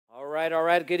All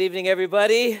right. Good evening,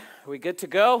 everybody. Are we good to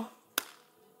go?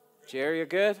 Jerry, you're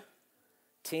good?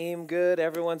 Team, good?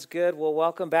 Everyone's good? Well,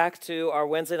 welcome back to our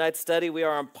Wednesday night study. We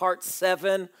are on part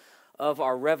 7 of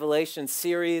our Revelation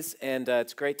series, and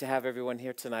it's great to have everyone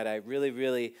here tonight. I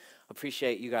really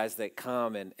appreciate you guys that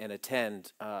come and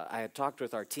attend. I had talked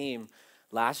with our team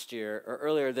last year or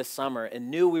earlier this summer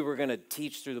and knew we were going to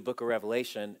teach through the book of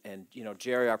Revelation. And,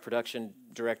 Jerry, our production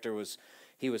director, was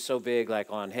so big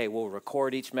on, hey, we'll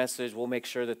record each message. We'll make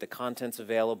sure that the content's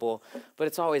available. But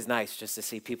it's always nice just to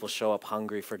see people show up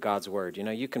hungry for God's word.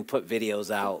 You can put videos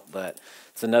out, but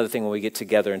it's another thing when we get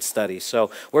together and study.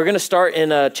 So we're going to start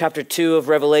in chapter 2 of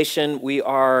Revelation. We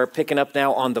are picking up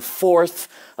now on the 4th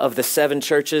of the 7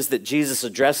 churches that Jesus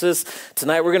addresses.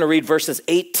 Tonight we're going to read verses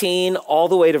 18 all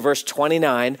the way to verse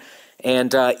 29.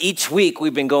 And each week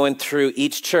we've been going through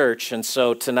each church. And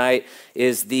so tonight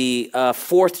is the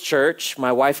 4th church.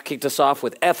 My wife kicked us off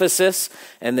with Ephesus.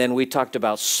 And then we talked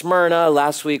about Smyrna.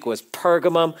 Last week was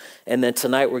Pergamum. And then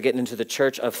tonight we're getting into the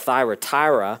church of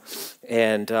Thyatira.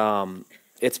 And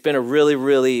it's been a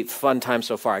really fun time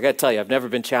so far. I got to tell you, I've never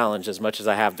been challenged as much as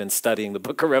I have been studying the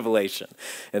book of Revelation.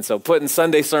 And so putting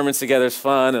Sunday sermons together is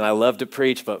fun. And I love to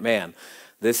preach. But man,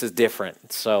 this is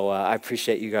different. So I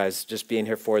appreciate you guys just being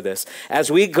here for this.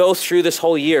 As we go through this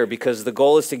whole year, because the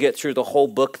goal is to get through the whole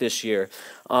book this year,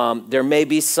 there may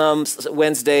be some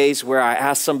Wednesdays where I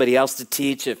ask somebody else to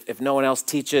teach. If no one else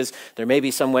teaches, there may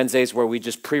be some Wednesdays where we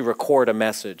just pre-record a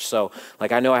message. So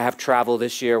I know I have travel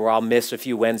this year where I'll miss a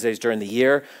few Wednesdays during the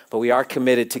year, but we are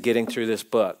committed to getting through this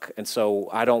book. And so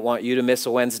I don't want you to miss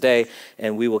a Wednesday,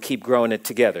 and we will keep growing it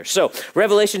together. So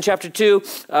Revelation chapter 2,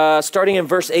 starting in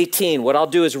verse 18. What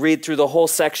I'll do is read through the whole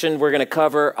section we're going to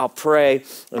cover. I'll pray,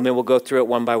 and then we'll go through it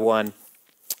one by one.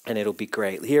 And it'll be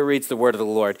great. Here reads the word of the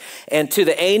Lord. And to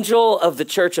the angel of the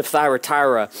church of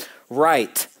Thyatira,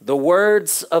 write the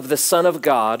words of the Son of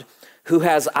God, who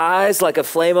has eyes like a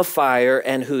flame of fire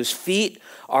and whose feet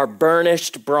are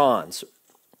burnished bronze.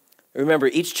 Remember,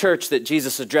 each church that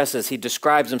Jesus addresses, he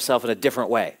describes himself in a different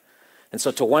way. And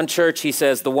so to one church, he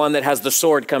says, the one that has the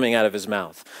sword coming out of his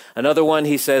mouth. Another one,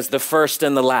 he says, the first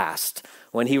and the last.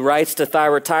 When he writes to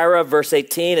Thyatira, verse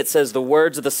 18, it says, the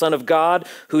words of the Son of God,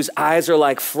 whose eyes are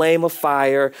like flame of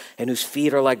fire and whose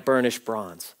feet are like burnished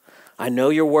bronze. I know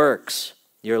your works,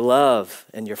 your love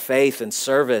and your faith and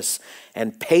service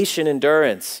and patient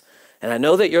endurance. And I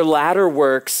know that your latter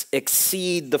works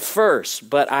exceed the first,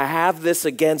 but I have this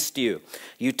against you.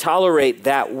 You tolerate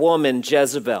that woman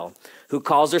Jezebel, who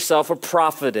calls herself a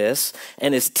prophetess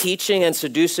and is teaching and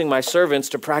seducing my servants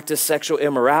to practice sexual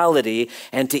immorality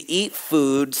and to eat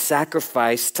food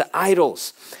sacrificed to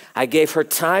idols. I gave her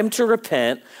time to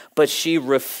repent, but she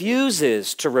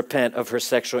refuses to repent of her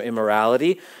sexual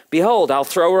immorality. Behold, I'll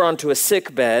throw her onto a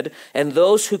sickbed, and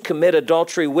those who commit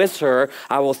adultery with her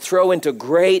I will throw into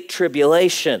great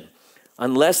tribulation,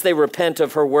 unless they repent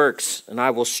of her works, and I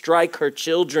will strike her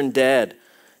children dead.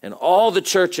 And all the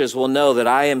churches will know that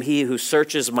I am he who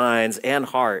searches minds and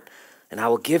heart, and I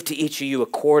will give to each of you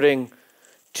according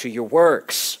to your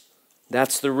works.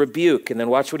 That's the rebuke. And then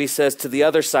watch what he says to the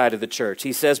other side of the church.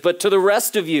 He says, but to the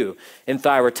rest of you in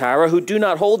Thyatira who do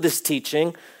not hold this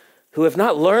teaching, who have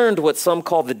not learned what some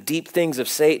call the deep things of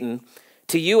Satan,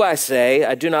 to you I say,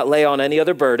 I do not lay on any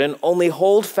other burden, only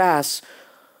hold fast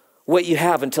what you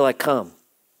have until I come.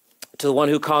 To the one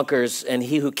who conquers and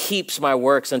he who keeps my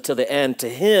works until the end, to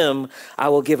him I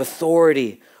will give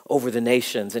authority over the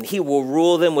nations, and he will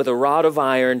rule them with a rod of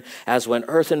iron, as when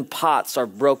earthen pots are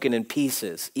broken in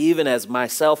pieces, even as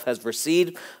myself has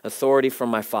received authority from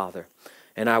my Father.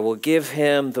 And I will give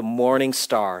him the morning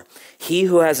star. He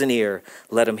who has an ear,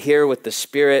 let him hear what the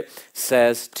Spirit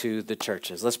says to the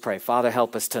churches. Let's pray. Father,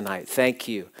 help us tonight. Thank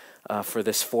you for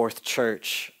this 4th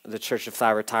church, the church of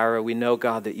Thyatira. We know,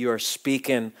 God, that you are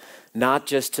speaking not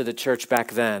just to the church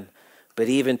back then, but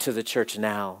even to the church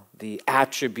now. The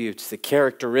attributes, the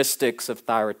characteristics of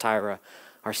Thyatira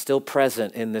are still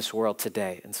present in this world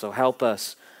today. And so help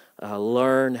us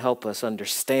learn, help us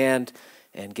understand,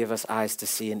 and give us eyes to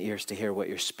see and ears to hear what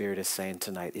your Spirit is saying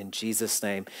tonight. In Jesus'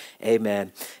 name,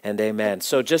 amen and amen.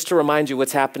 So just to remind you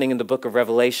what's happening in the book of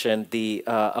Revelation, the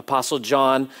Apostle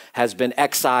John has been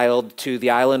exiled to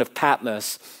the island of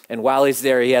Patmos, and while he's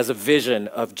there, he has a vision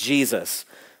of Jesus.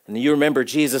 And you remember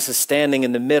Jesus is standing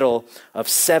in the middle of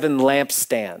 7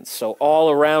 lampstands. So all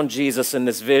around Jesus in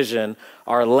this vision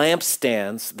are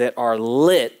lampstands that are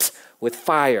lit with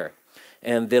fire.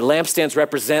 And the lampstands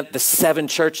represent the 7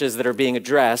 churches that are being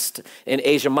addressed in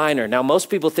Asia Minor. Now,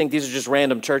 most people think these are just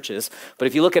random churches, but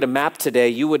if you look at a map today,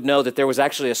 you would know that there was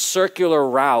actually a circular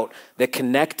route that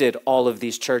connected all of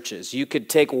these churches. You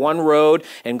could take one road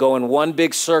and go in one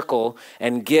big circle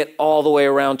and get all the way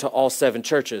around to all 7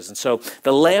 churches. And so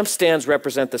the lampstands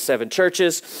represent the 7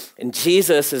 churches, and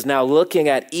Jesus is now looking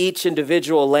at each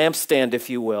individual lampstand,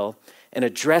 if you will, and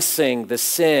addressing the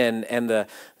sin and the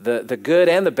good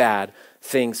and the bad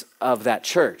things of that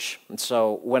church. And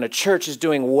so when a church is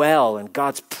doing well and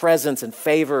God's presence and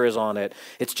favor is on it,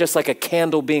 it's just like a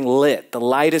candle being lit. The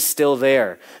light is still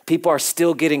there. People are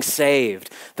still getting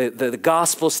saved. The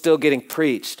gospel's still getting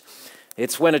preached.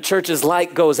 It's when a church's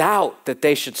light goes out that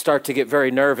they should start to get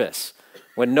very nervous,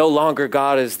 when no longer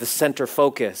God is the center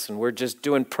focus and we're just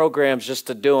doing programs just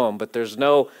to do them, but there's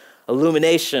no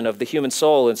illumination of the human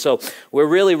soul. And so we're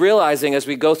really realizing as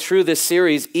we go through this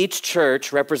series, each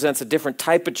church represents a different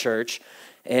type of church.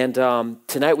 And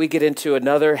tonight we get into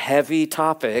another heavy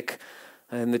topic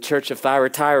in the church of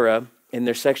Thyatira in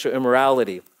their sexual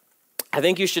immorality. I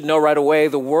think you should know right away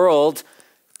the world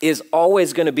is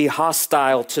always going to be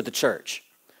hostile to the church.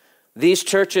 These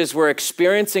churches were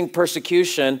experiencing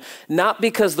persecution, not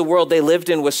because the world they lived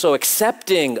in was so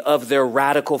accepting of their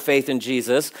radical faith in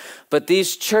Jesus, but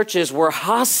these churches were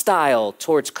hostile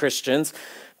towards Christians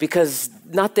because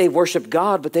not they worshiped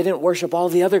God, but they didn't worship all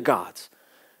the other gods.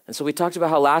 And so we talked about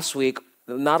how last week,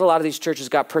 not a lot of these churches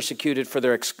got persecuted for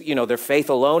their faith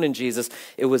alone in Jesus.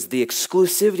 It was the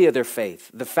exclusivity of their faith.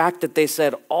 The fact that they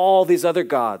said all these other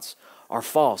gods are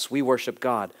false. We worship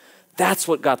God. That's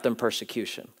what got them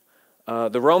persecution.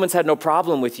 The Romans had no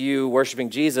problem with you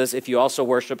worshiping Jesus if you also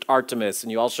worshiped Artemis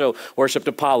and you also worshiped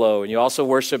Apollo and you also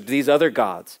worshiped these other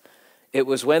gods. It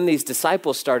was when these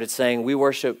disciples started saying, we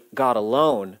worship God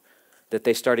alone, that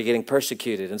they started getting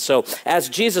persecuted. And so as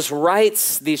Jesus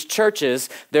writes these churches,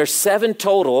 there's 7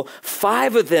 total.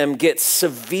 5 of them get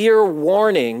severe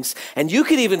warnings, and you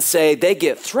could even say they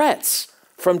get threats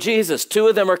from Jesus. 2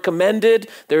 of them are commended.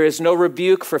 There is no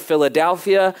rebuke for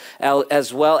Philadelphia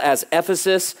as well as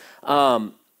Ephesus.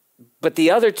 But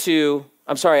the other 2,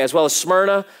 as well as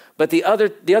Smyrna, but the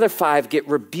other 5 get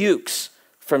rebukes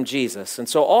from Jesus. And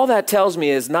so all that tells me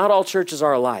is not all churches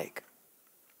are alike.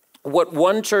 What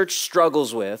one church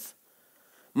struggles with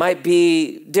might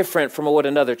be different from what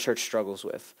another church struggles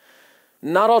with.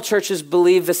 Not all churches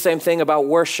believe the same thing about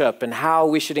worship and how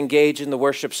we should engage in the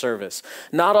worship service.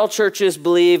 Not all churches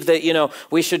believe that,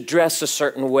 we should dress a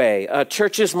certain way.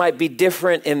 Churches might be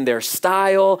different in their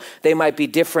style. They might be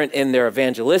different in their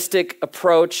evangelistic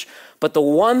approach. But the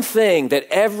one thing that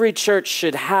every church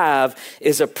should have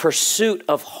is a pursuit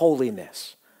of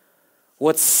holiness.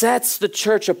 What sets the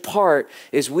church apart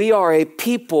is we are a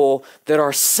people that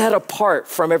are set apart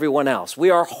from everyone else. We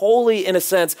are holy in a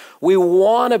sense. We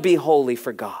want to be holy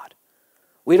for God.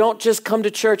 We don't just come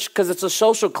to church because it's a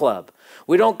social club.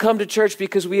 We don't come to church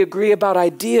because we agree about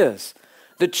ideas.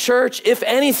 The church, if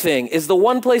anything, is the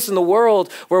one place in the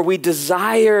world where we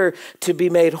desire to be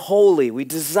made holy. We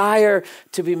desire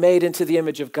to be made into the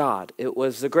image of God. It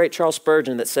was the great Charles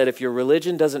Spurgeon that said, if your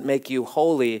religion doesn't make you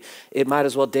holy, it might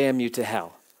as well damn you to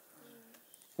hell.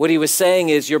 What he was saying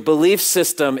is your belief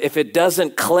system, if it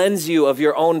doesn't cleanse you of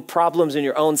your own problems and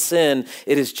your own sin,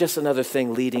 it is just another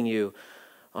thing leading you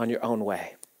on your own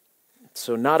way.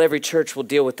 So not every church will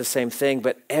deal with the same thing,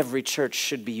 but every church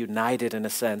should be united in a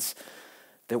sense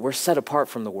that we're set apart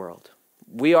from the world.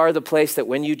 We are the place that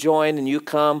when you join and you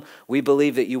come, we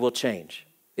believe that you will change.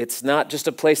 It's not just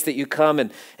a place that you come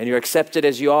and you're accepted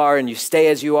as you are and you stay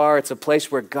as you are. It's a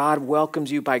place where God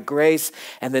welcomes you by grace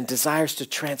and then desires to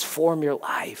transform your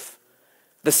life.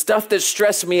 The stuff that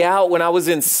stressed me out when I was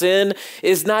in sin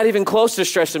is not even close to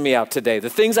stressing me out today. The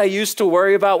things I used to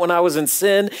worry about when I was in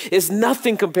sin is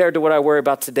nothing compared to what I worry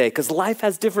about today, because life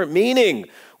has different meaning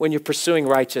when you're pursuing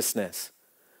righteousness.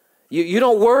 You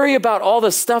don't worry about all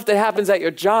the stuff that happens at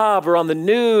your job or on the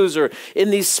news or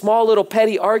in these small little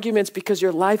petty arguments because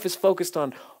your life is focused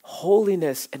on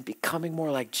holiness and becoming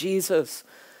more like Jesus.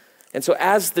 And so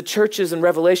as the churches in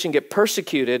Revelation get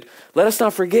persecuted, let us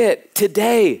not forget,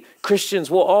 today,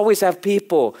 Christians will always have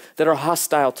people that are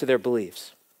hostile to their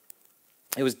beliefs.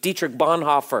 It was Dietrich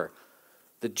Bonhoeffer,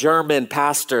 the German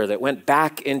pastor that went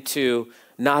back into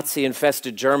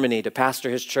Nazi-infested Germany to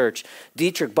pastor his church.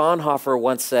 Dietrich Bonhoeffer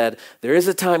once said, there is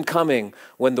a time coming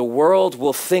when the world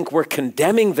will think we're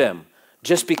condemning them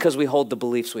just because we hold the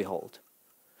beliefs we hold.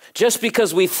 Just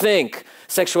because we think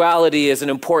sexuality is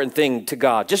an important thing to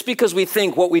God. Just because we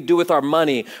think what we do with our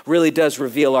money really does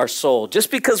reveal our soul. Just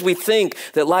because we think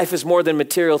that life is more than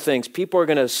material things, people are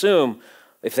going to assume,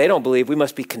 if they don't believe, we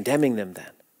must be condemning them then.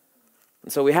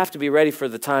 And so we have to be ready for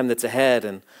the time that's ahead.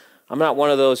 And I'm not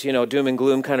one of those, doom and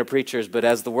gloom kind of preachers, but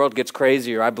as the world gets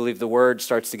crazier, I believe the word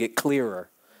starts to get clearer.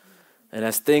 And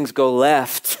as things go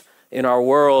left in our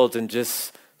world and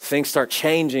just things start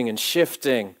changing and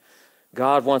shifting,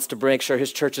 God wants to make sure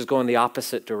his church is going the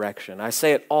opposite direction. I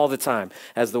say it all the time.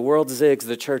 As the world zigs,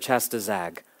 the church has to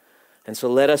zag. And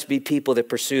so let us be people that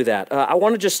pursue that. I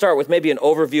want to just start with maybe an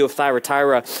overview of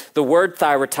Thyatira. The word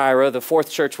Thyatira, the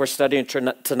fourth church we're studying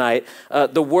tonight,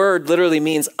 the word literally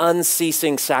means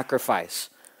unceasing sacrifice.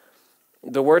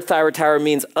 The word Thyatira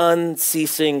means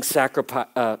unceasing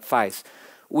sacrifice.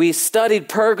 We studied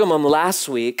Pergamum last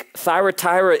week.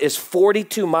 Thyatira is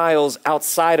 42 miles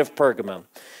outside of Pergamum.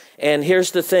 And here's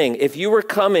the thing. If you were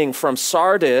coming from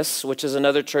Sardis, which is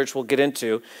another church we'll get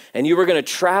into, and you were going to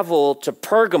travel to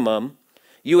Pergamum,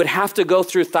 you would have to go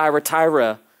through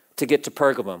Thyatira to get to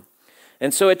Pergamum.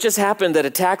 And so it just happened that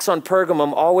attacks on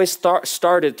Pergamum always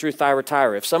started through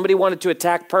Thyatira. If somebody wanted to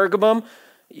attack Pergamum,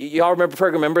 y'all remember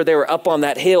Pergamum? Remember, they were up on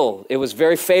that hill. It was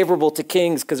very favorable to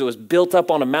kings because it was built up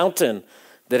on a mountain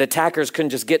that attackers couldn't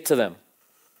just get to them.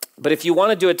 But if you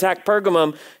wanted to attack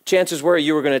Pergamum, chances were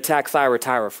you were going to attack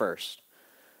Thyatira first.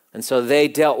 And so they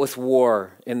dealt with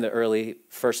war in the early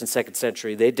 1st and 2nd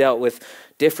century. They dealt with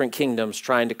different kingdoms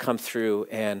trying to come through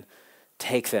and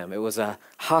take them. It was a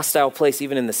hostile place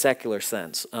even in the secular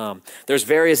sense. There's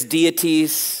various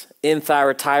deities in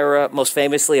Thyatira. Most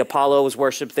famously, Apollo was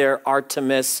worshipped there,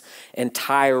 Artemis, and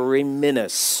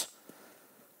Tyriminus.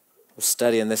 We're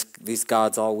studying these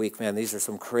gods all week, man. These are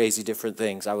some crazy different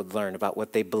things I would learn about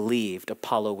what they believed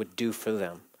Apollo would do for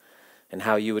them and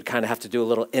how you would kind of have to do a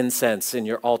little incense in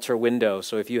your altar window.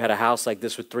 So if you had a house like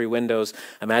this with 3 windows,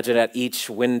 imagine at each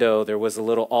window there was a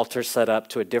little altar set up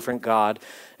to a different god,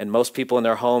 and most people in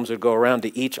their homes would go around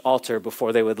to each altar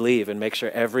before they would leave and make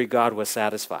sure every god was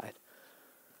satisfied.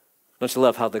 Don't you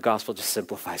love how the gospel just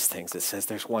simplifies things? It says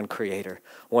there's one creator,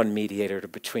 one mediator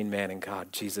between man and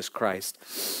God, Jesus Christ.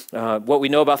 What we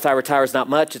know about Thyatira is not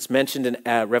much. It's mentioned in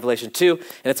Revelation 2,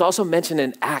 and it's also mentioned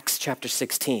in Acts chapter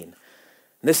 16. And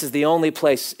this is the only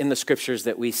place in the scriptures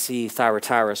that we see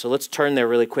Thyatira. So let's turn there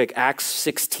really quick. Acts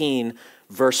 16,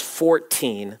 verse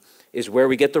 14 is where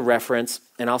we get the reference,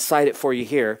 and I'll cite it for you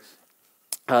here.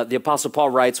 The Apostle Paul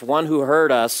writes, "One who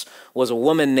heard us was a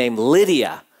woman named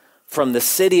Lydia, from the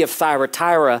city of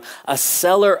Thyatira, a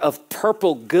seller of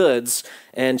purple goods,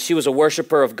 and she was a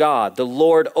worshiper of God. The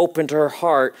Lord opened her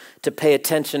heart to pay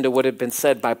attention to what had been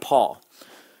said by Paul."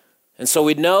 And so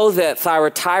we know that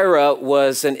Thyatira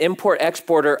was an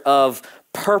import-exporter of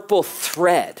purple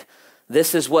thread.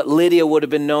 This is what Lydia would have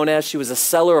been known as. She was a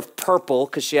seller of purple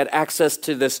because she had access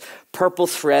to this purple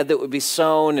thread that would be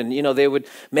sewn, and they would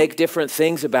make different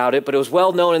things about it, but it was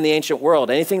well known in the ancient world.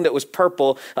 Anything that was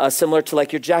purple, similar to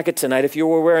like your jacket tonight, if you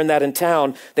were wearing that in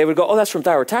town, they would go, "Oh, that's from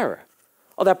Thyatira.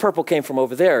 Oh, that purple came from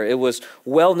over there." It was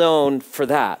well known for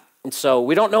that. And so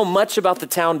we don't know much about the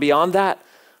town beyond that,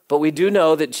 but we do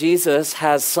know that Jesus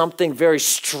has something very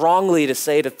strongly to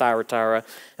say to Thyatira,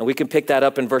 and we can pick that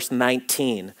up in verse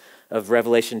 19 of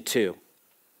Revelation 2.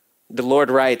 The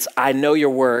Lord writes, "I know your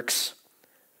works,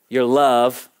 your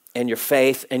love and your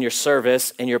faith and your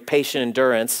service and your patient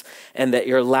endurance, and that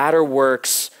your latter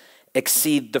works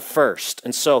exceed the first."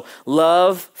 And so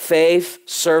love, faith,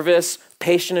 service,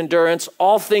 patient endurance,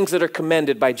 all things that are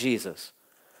commended by Jesus.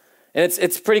 And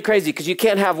it's pretty crazy because you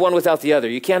can't have one without the other.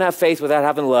 You can't have faith without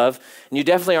having love, and you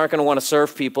definitely aren't going to want to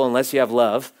serve people unless you have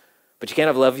love. But you can't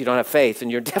have love if you don't have faith,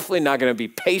 and you're definitely not going to be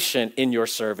patient in your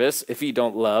service if you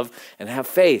don't love and have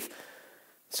faith.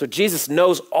 So Jesus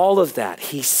knows all of that.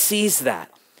 He sees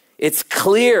that. It's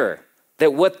clear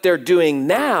that what they're doing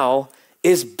now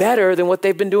is better than what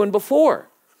they've been doing before.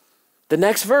 The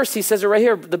next verse, he says it right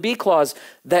here, the B clause,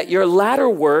 that your latter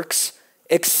works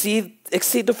exceed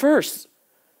the first.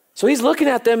 So he's looking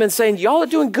at them and saying, y'all are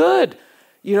doing good.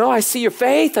 I see your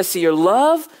faith, I see your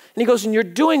love. And he goes, and you're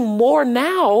doing more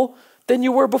now than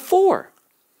you were before.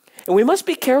 And we must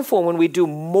be careful when we do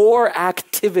more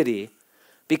activity,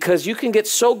 because you can get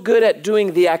so good at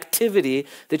doing the activity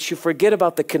that you forget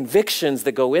about the convictions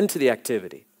that go into the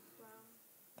activity.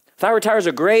 Thyatira is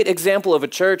a great example of a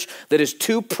church that is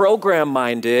too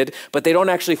program-minded, but they don't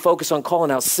actually focus on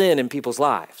calling out sin in people's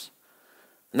lives.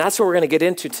 And that's what we're going to get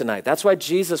into tonight. That's why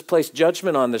Jesus placed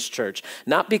judgment on this church,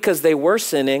 not because they were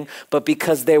sinning, but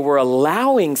because they were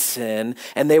allowing sin,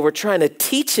 and they were trying to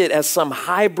teach it as some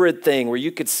hybrid thing where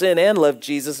you could sin and love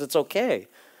Jesus, it's okay.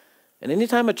 And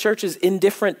anytime a church is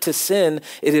indifferent to sin,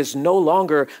 it is no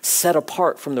longer set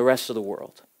apart from the rest of the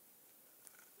world.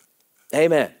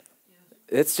 Amen.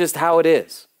 It's just how it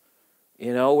is.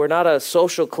 We're not a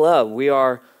social club. We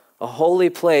are a holy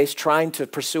place trying to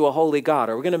pursue a holy God.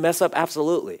 Are we going to mess up?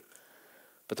 Absolutely.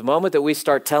 But the moment that we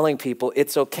start telling people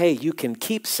it's okay, you can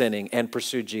keep sinning and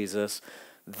pursue Jesus,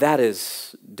 that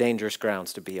is dangerous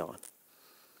grounds to be on.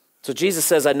 So Jesus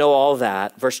says, I know all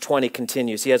that. Verse 20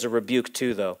 continues. He has a rebuke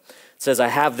too, though. It says, I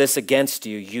have this against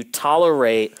you. You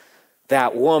tolerate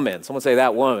that woman. Someone say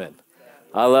that woman.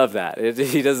 I love that.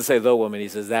 He doesn't say the woman. He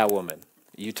says that woman.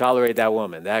 You tolerate that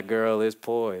woman. That girl is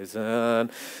poison.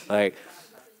 Like,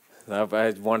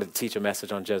 I wanted to teach a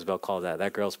message on Jezebel called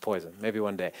that girl's poison. Maybe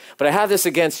one day. But I have this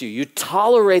against you. You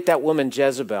tolerate that woman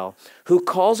Jezebel, who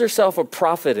calls herself a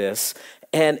prophetess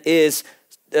and is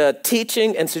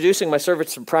teaching and seducing my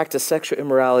servants to practice sexual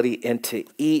immorality and to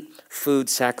eat food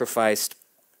sacrificed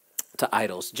to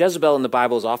idols. Jezebel in the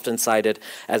Bible is often cited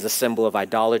as a symbol of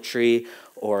idolatry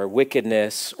or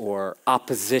wickedness or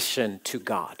opposition to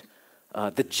God.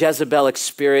 The Jezebelic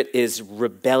spirit is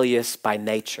rebellious by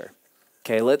nature.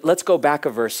 Okay, let's go back a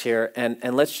verse here,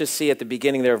 and let's just see at the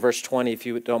beginning there, verse 20, if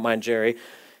you don't mind, Jerry.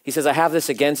 He says, I have this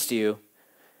against you.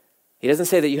 He doesn't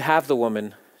say that you have the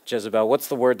woman Jezebel. What's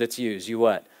the word that's used? You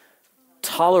what?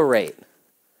 Tolerate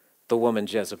the woman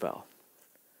Jezebel.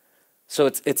 So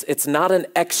it's not an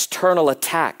external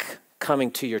attack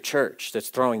coming to your church that's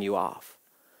throwing you off.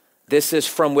 This is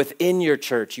from within your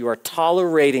church. You are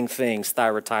tolerating things,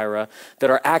 Thyatira, that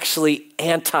are actually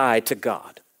anti to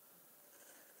God.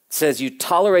 It says you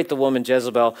tolerate the woman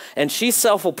Jezebel, and she's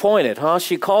self-appointed, huh?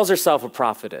 She calls herself a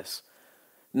prophetess.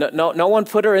 No one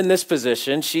put her in this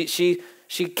position. She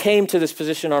came to this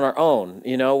position on her own.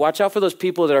 You know, watch out for those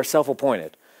people that are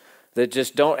self-appointed, that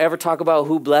just don't ever talk about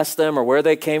who blessed them or where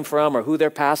they came from or who their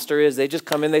pastor is. They just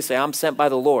come in, they say, I'm sent by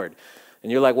the Lord.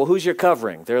 And you're like, well, who's your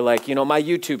covering? They're like, my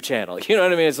YouTube channel. You know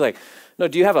what I mean? It's like, no,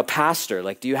 do you have a pastor?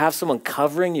 Like, do you have someone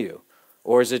covering you?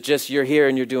 Or is it just you're here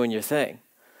and you're doing your thing?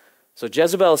 So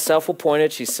Jezebel is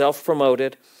self-appointed. She's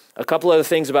self-promoted. A couple other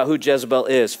things about who Jezebel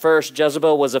is. First,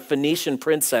 Jezebel was a Phoenician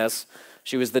princess.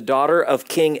 She was the daughter of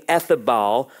King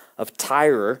Jezebel of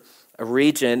Tyre, a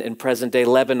region in present-day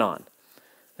Lebanon.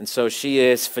 And so she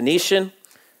is Phoenician.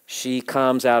 She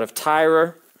comes out of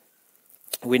Tyre.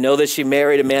 We know that she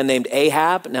married a man named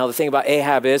Ahab. Now, the thing about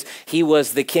Ahab is he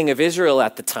was the king of Israel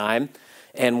at the time.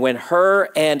 And when her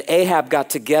and Ahab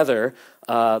got together,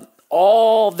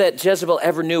 all that Jezebel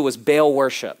ever knew was Baal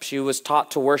worship. She was taught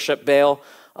to worship Baal.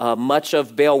 Much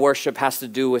of Baal worship has to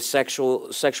do with sexual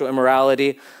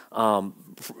immorality,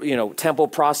 temple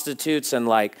prostitutes and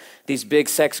like these big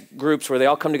sex groups where they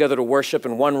all come together to worship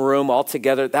in one room all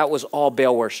together. That was all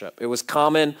Baal worship. It was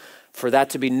common for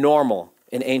that to be normal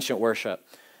in ancient worship.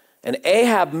 And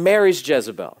Ahab marries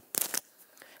Jezebel.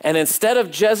 And instead of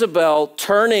Jezebel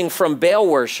turning from Baal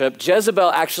worship, Jezebel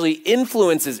actually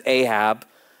influences Ahab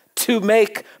to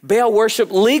make Baal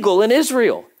worship legal in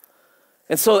Israel.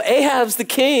 And so Ahab's the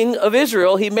king of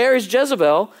Israel. He marries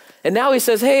Jezebel. And now he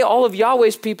says, hey, all of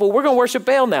Yahweh's people, we're going to worship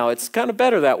Baal now. It's kind of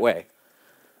better that way.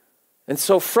 And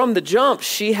so from the jump,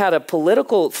 she had a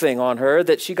political thing on her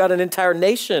that she got an entire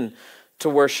nation to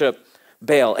worship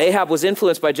Baal. Ahab was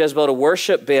influenced by Jezebel to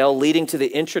worship Baal, leading to the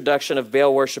introduction of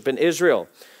Baal worship in Israel.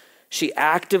 She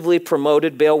actively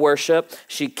promoted Baal worship.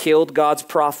 She killed God's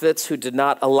prophets who did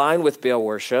not align with Baal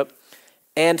worship.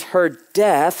 And her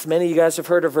death, many of you guys have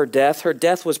heard of her death. Her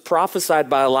death was prophesied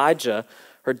by Elijah.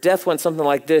 Her death went something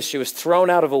like this. She was thrown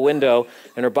out of a window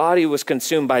and her body was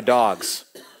consumed by dogs.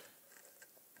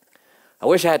 I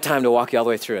wish I had time to walk you all the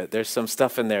way through it. There's some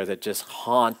stuff in there that just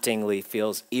hauntingly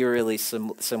feels eerily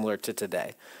similar to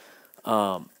today.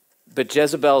 But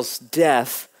Jezebel's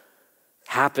death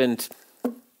happened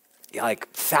like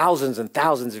thousands and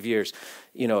thousands of years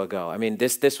ago. I mean,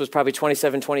 this was probably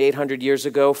 2,800 years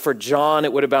ago. For John,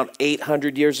 it would have been about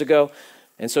 800 years ago.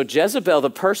 And so Jezebel, the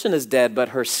person is dead, but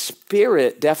her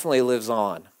spirit definitely lives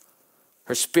on.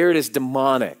 Her spirit is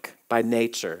demonic by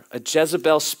nature. A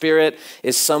Jezebel spirit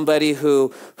is somebody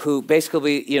who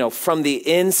basically, from the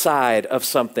inside of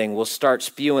something will start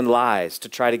spewing lies to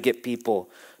try to get people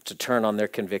to turn on their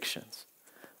convictions.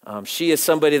 She is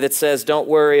somebody that says, don't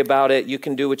worry about it. You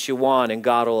can do what you want and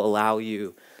God will allow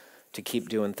you to keep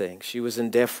doing things. She was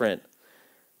indifferent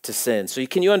to sin. So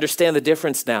can you understand the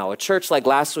difference now? A church like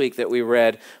last week that we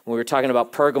read when we were talking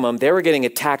about Pergamum, they were getting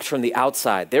attacked from the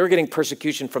outside. They were getting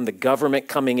persecution from the government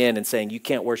coming in and saying, you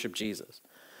can't worship Jesus.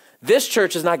 This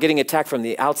church is not getting attacked from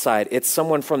the outside. It's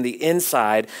someone from the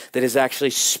inside that is actually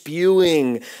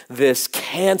spewing this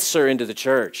cancer into the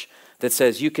church that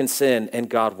says you can sin and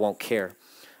God won't care.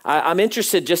 I'm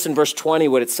interested just in verse 20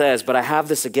 what it says, but I have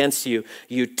this against you.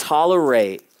 You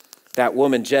tolerate that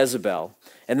woman Jezebel.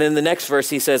 And then the next verse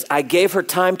he says, I gave her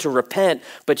time to repent,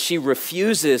 but she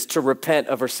refuses to repent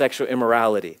of her sexual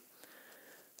immorality.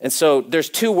 And so there's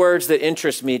two words that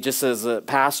interest me just as a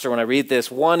pastor when I read this.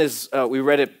 One is, we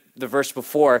read it the verse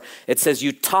before. It says,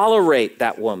 you tolerate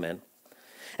that woman.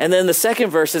 And then the second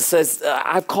verse, it says,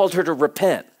 I've called her to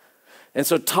repent. And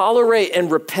so tolerate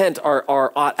and repent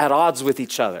are at odds with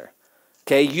each other.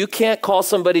 Okay, you can't call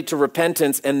somebody to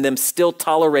repentance and them still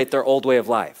tolerate their old way of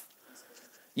life.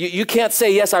 You can't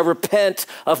say, yes, I repent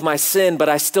of my sin, but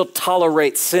I still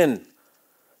tolerate sin.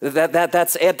 That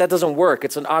doesn't work.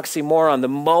 It's an oxymoron. The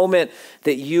moment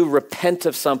that you repent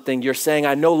of something, you're saying,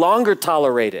 I no longer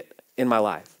tolerate it in my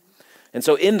life. And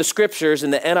so in the scriptures,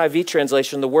 in the NIV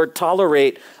translation, the word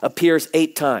tolerate appears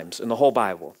 8 times in the whole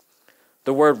Bible.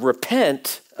 The word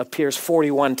repent appears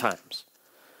 41 times.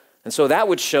 And so that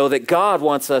would show that God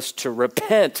wants us to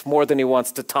repent more than he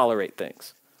wants to tolerate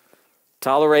things.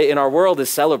 Tolerate in our world is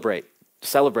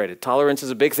celebrated. Tolerance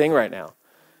is a big thing right now.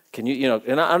 Can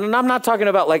and I'm not talking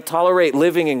about like tolerate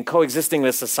living and coexisting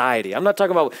with society. I'm not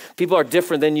talking about people are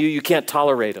different than you, you can't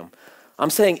tolerate them. I'm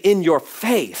saying in your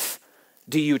faith,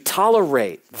 do you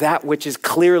tolerate that which is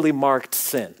clearly marked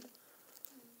sin?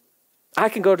 I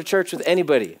can go to church with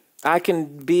anybody. I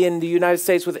can be in the United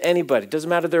States with anybody. Doesn't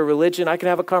matter their religion. I can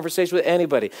have a conversation with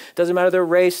anybody. Doesn't matter their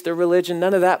race, their religion.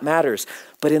 None of that matters.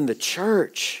 But in the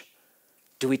church,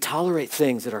 do we tolerate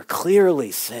things that are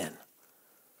clearly sin?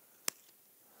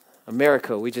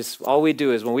 America, all we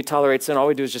do is when we tolerate sin, all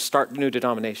we do is just start new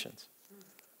denominations.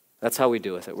 That's how we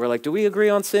do with it. We're like, do we agree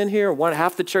on sin here?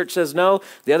 Half the church says no,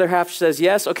 the other half says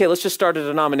yes. Okay, let's just start a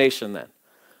denomination then.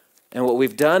 And what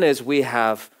we've done is we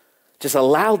have just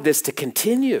allowed this to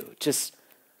continue. Just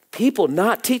people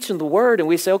not teaching the word. And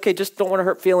we say, okay, just don't want to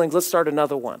hurt feelings. Let's start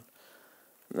another one.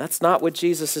 And that's not what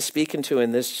Jesus is speaking to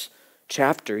in this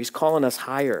chapter. He's calling us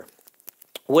higher.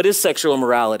 What is sexual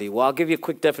immorality? Well, I'll give you a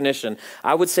quick definition.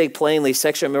 I would say plainly,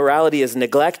 sexual immorality is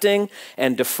neglecting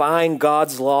and defying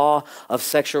God's law of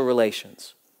sexual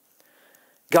relations.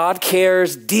 God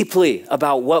cares deeply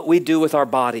about what we do with our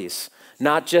bodies.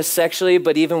 Not just sexually,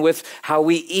 but even with how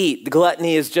we eat.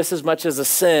 Gluttony is just as much as a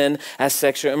sin as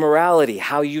sexual immorality.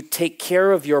 How you take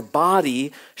care of your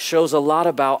body shows a lot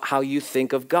about how you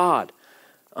think of God.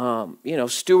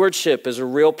 Stewardship is a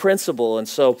real principle. And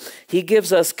so he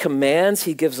gives us commands,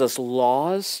 he gives us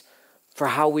laws for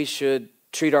how we should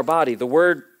treat our body. The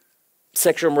word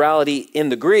sexual immorality in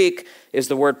the Greek is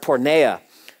the word porneia.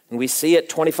 And we see it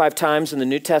 25 times in the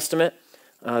New Testament.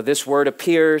 This word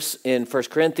appears in 1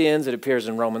 Corinthians, it appears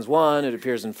in Romans 1, it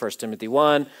appears in 1 Timothy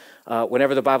 1.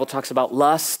 Whenever the Bible talks about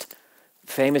lust,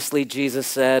 famously Jesus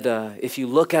said, if you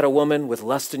look at a woman with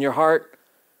lust in your heart,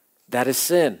 that is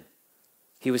sin.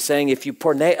 He was saying if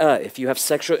you have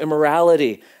sexual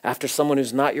immorality after someone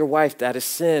who's not your wife, that is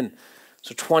sin.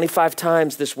 So 25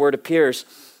 times this word appears,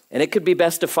 and it could be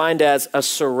best defined as a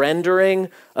surrendering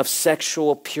of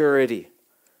sexual purity.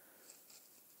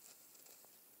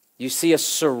 You see a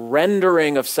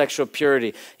surrendering of sexual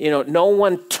purity. No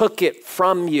one took it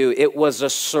from you. It was a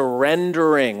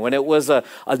surrendering. When it was a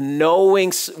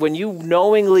knowing, when you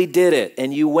knowingly did it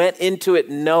and you went into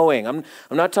it knowing. I'm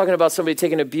not talking about somebody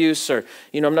taking abuse or,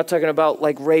 I'm not talking about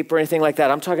like rape or anything like that.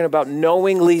 I'm talking about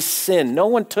knowingly sin. No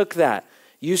one took that.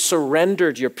 You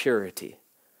surrendered your purity.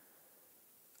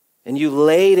 And you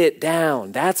laid it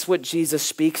down. That's what Jesus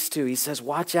speaks to. He says,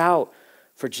 watch out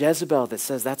for Jezebel that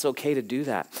says that's okay to do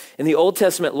that. In the Old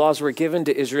Testament, laws were given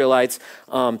to Israelites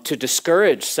to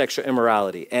discourage sexual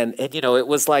immorality. And it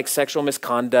was like sexual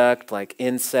misconduct, like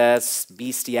incest,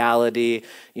 bestiality.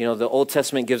 The Old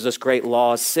Testament gives us great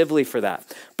laws civilly for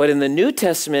that. But in the New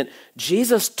Testament,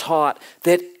 Jesus taught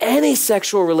that any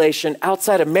sexual relation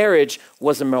outside of marriage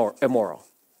was immoral.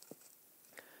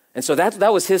 And so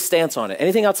that was his stance on it.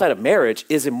 Anything outside of marriage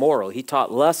is immoral. He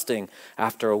taught lusting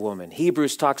after a woman.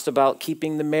 Hebrews talks about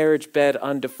keeping the marriage bed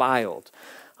undefiled.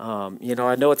 I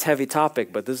know it's a heavy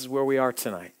topic, but this is where we are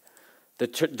tonight. The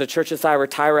church of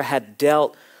Thyatira had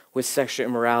dealt with sexual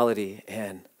immorality,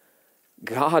 and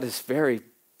God is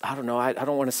I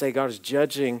don't want to say God is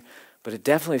judging, but it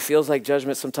definitely feels like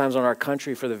judgment sometimes on our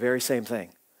country for the very same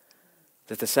thing.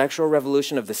 That the sexual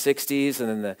revolution of the 60s and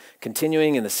then the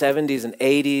continuing in the 70s and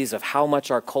 80s of how much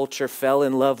our culture fell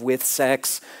in love with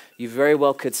sex, you very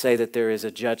well could say that there is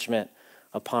a judgment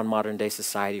upon modern day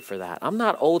society for that. I'm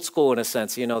not old school in a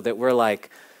sense, that we're like,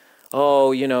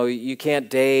 you can't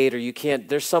date or you can't,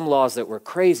 there's some laws that were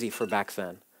crazy for back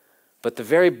then. But the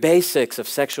very basics of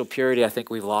sexual purity, I think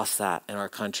we've lost that in our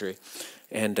country.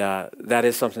 And that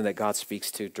is something that God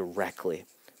speaks to directly.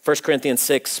 1 Corinthians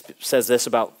 6 says this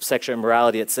about sexual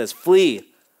immorality. It says, flee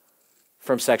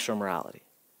from sexual immorality.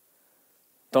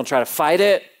 Don't try to fight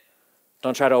it.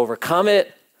 Don't try to overcome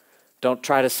it. Don't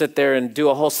try to sit there and do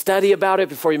a whole study about it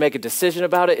before you make a decision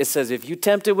about it. It says, if you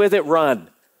tempted with it, run.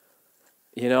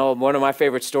 You know, one of my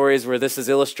favorite stories where this is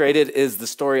illustrated is the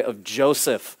story of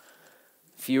Joseph.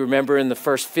 If you remember in the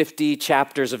first 50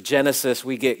 chapters of Genesis,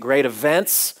 we get great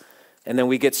events, and then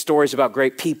we get stories about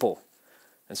great people.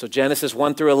 And so Genesis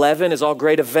 1 through 11 is all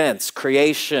great events: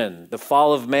 creation, the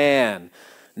fall of man,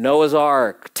 Noah's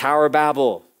Ark, Tower of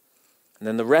Babel. And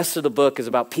then the rest of the book is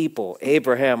about people: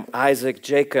 Abraham, Isaac,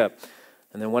 Jacob.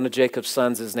 And then one of Jacob's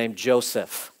sons is named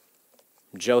Joseph.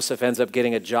 Joseph ends up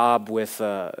getting a job with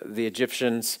the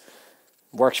Egyptians,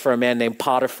 works for a man named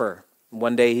Potiphar.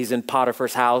 One day he's in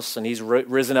Potiphar's house, and he's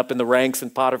risen up in the ranks in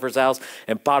Potiphar's house,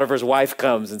 and Potiphar's wife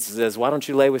comes and says, "Why don't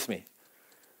you lay with me?"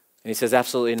 And he says,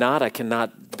 "Absolutely not. I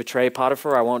cannot betray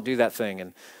Potiphar. I won't do that thing."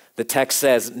 And the text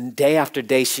says, day after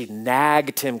day, she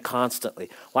nagged him constantly.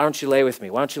 "Why don't you lay with me?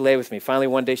 Why don't you lay with me?" Finally,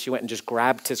 one day she went and just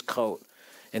grabbed his coat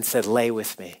and said, "Lay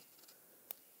with me."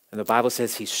 And the Bible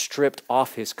says he stripped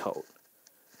off his coat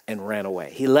and ran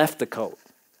away. He left the coat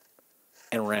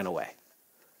and ran away.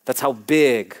 That's how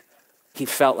big he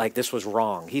felt like this was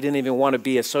wrong. He didn't even want to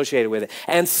be associated with it.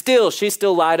 And she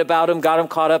still lied about him, got him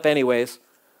caught up anyways.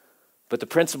 But the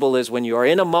principle is, when you are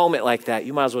in a moment like that,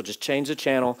 you might as well just change the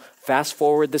channel, fast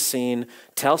forward the scene,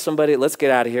 tell somebody, "Let's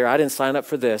get out of here. I didn't sign up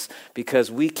for this," because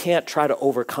we can't try to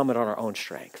overcome it on our own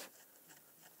strength.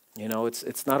 You know,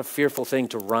 it's not a fearful thing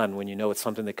to run when you know it's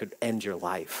something that could end your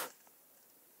life.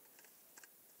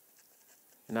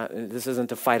 This isn't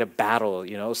to fight a battle,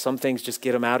 you know. Some things, just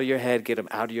get them out of your head, get them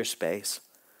out of your space.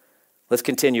 Let's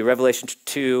continue. Revelation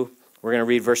 2, we're going to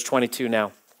read verse 22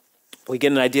 now. We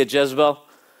get an idea of Jezebel.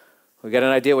 We got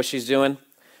an idea what she's doing.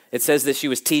 It says that she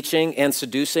was teaching and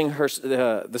seducing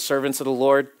the servants of the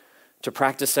Lord to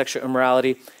practice sexual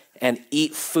immorality and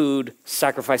eat food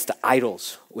sacrificed to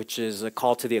idols, which is a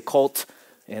call to the occult.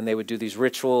 And they would do these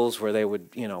rituals where they would,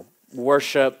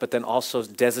 worship, but then also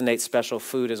designate special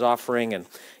food as offering. And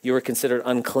you were considered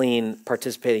unclean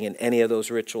participating in any of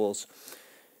those rituals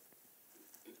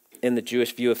in the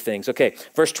Jewish view of things. Okay,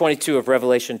 verse 22 of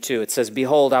Revelation 2, it says,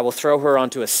 "Behold, I will throw her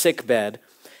onto a sickbed,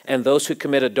 and those who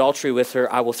commit adultery with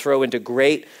her I will throw into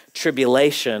great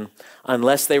tribulation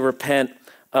unless they repent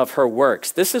of her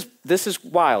works." This is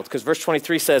wild, because verse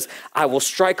 23 says, "I will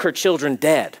strike her children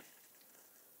dead."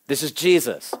 This is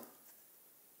Jesus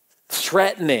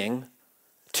threatening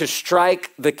to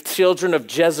strike the children of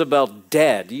Jezebel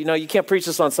dead. You know, you can't preach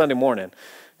this on Sunday morning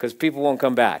because people won't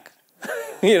come back.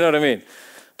 You know what I mean?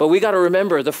 But we got to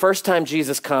remember, the first time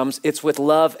Jesus comes, it's with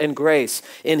love and grace.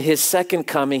 In his second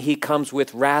coming, he comes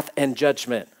with wrath and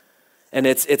judgment. And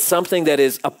it's something that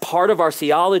is a part of our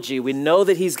theology. We know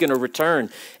that he's going to return.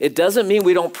 It doesn't mean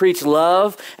we don't preach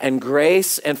love and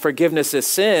grace and forgiveness of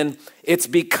sin. It's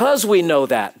because we know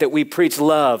that we preach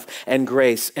love and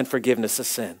grace and forgiveness of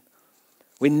sin.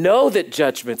 We know that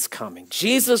judgment's coming.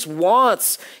 Jesus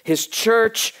wants his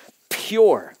church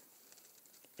pure.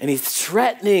 And he's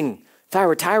threatening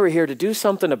Thyatira here to do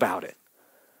something about it.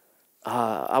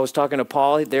 I was talking to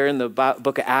Paul. They're in the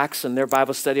book of Acts and their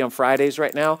Bible study on Fridays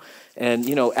right now. And,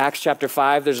 Acts chapter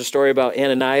 5, there's a story about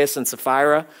Ananias and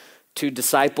Sapphira, two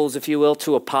disciples, if you will,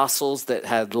 two apostles that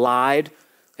had lied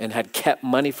and had kept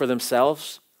money for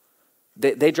themselves.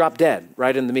 They dropped dead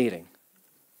right in the meeting.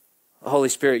 The Holy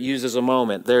Spirit uses a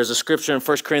moment. There's a scripture in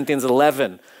 1 Corinthians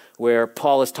 11 where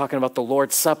Paul is talking about the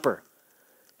Lord's Supper.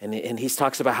 And he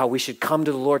talks about how we should come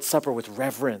to the Lord's Supper with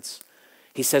reverence.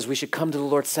 He says we should come to the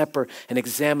Lord's Supper and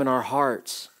examine our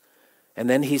hearts. And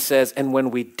then he says, and when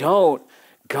we don't,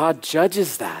 God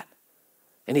judges that.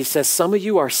 And he says, some of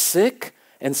you are sick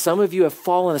and some of you have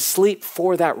fallen asleep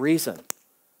for that reason.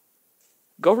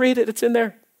 Go read it, it's in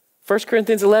there. 1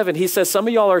 Corinthians 11, he says, some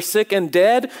of y'all are sick and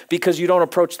dead because you don't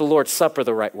approach the Lord's Supper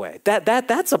the right way.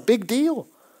 That's a big deal.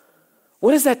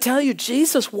 What does that tell you?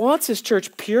 Jesus wants his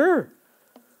church pure.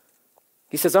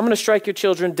 He says, I'm going to strike your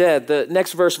children dead. The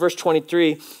next verse, verse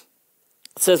 23,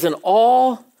 says, and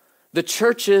all the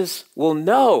churches will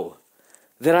know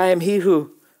that I am he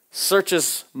who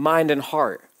searches mind and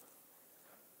heart.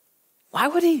 Why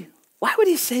would he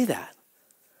say that?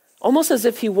 Almost as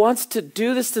if he wants to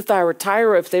do this to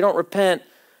Thyatira if they don't repent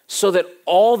so that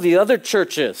all the other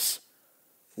churches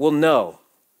will know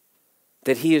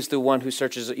that he is the one who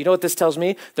searches. You know what this tells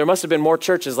me? There must have been more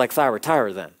churches like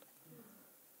Thyatira then.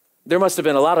 There must have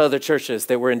been a lot of other churches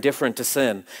that were indifferent to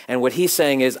sin. And what he's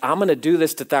saying is, I'm going to do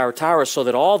this to Thyatira so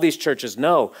that all these churches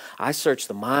know I search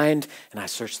the mind and I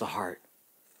search the heart.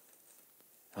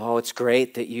 Oh, it's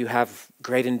great that you have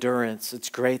great endurance. It's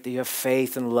great that you have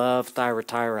faith and love,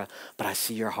 Thyatira, but I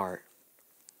see your heart.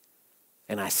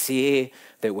 And I see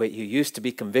that what you used to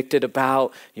be convicted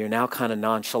about, you're now kind of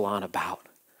nonchalant about.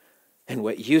 And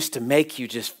what used to make you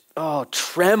just,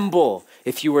 tremble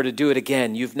if you were to do it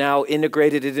again, you've now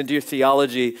integrated it into your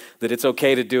theology that it's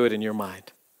okay to do it in your mind.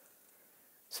 It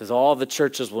says, all the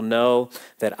churches will know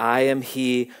that I am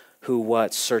he who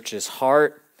what? Searches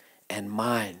heart and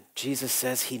mind. Jesus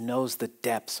says he knows the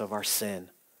depths of our sin.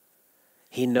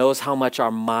 He knows how much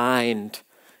our mind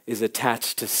is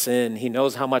attached to sin. He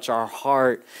knows how much our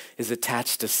heart is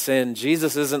attached to sin.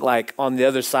 Jesus isn't like on the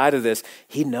other side of this.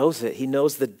 He knows it. He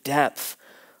knows the depth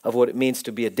of what it means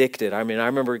to be addicted. I mean, I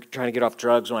remember trying to get off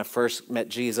drugs when I first met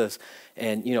Jesus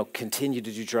and, continued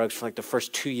to do drugs for like the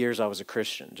first 2 years I was a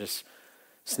Christian, just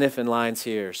sniffing lines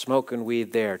here, smoking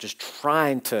weed there, just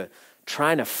trying to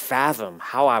fathom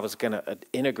how I was going to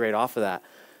integrate off of that.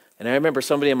 And I remember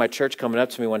somebody in my church coming up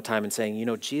to me one time and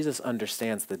saying, Jesus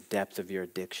understands the depth of your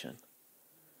addiction.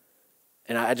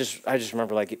 And I just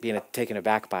remember like being taken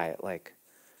aback by it. And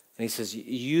he says,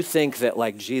 you think that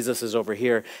like Jesus is over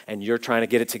here and you're trying to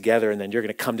get it together and then you're going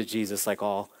to come to Jesus like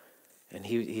all. And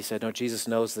he said, no, Jesus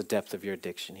knows the depth of your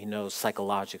addiction. He knows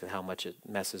psychologically how much it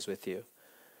messes with you.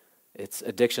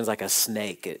 Addiction's like a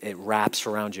snake. It wraps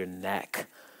around your neck.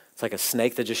 It's like a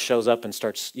snake that just shows up and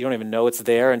starts, you don't even know it's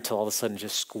there until all of a sudden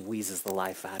just squeezes the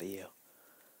life out of you.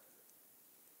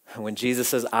 And when Jesus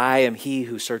says, I am he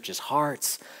who searches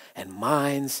hearts and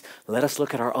minds, let us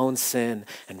look at our own sin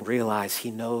and realize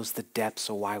he knows the depths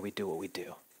of why we do what we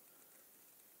do.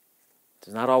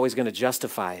 It's not always going to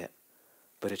justify it,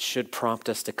 but it should prompt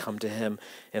us to come to him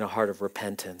in a heart of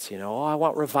repentance. I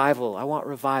want revival. I want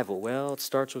revival. Well, it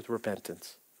starts with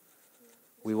repentance.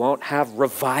 We won't have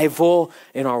revival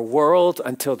in our world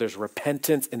until there's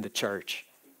repentance in the church.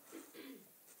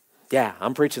 Yeah,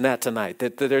 I'm preaching that tonight.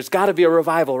 That there's got to be a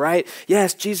revival, right?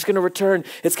 Yes, Jesus is going to return.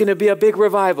 It's going to be a big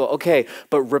revival. Okay,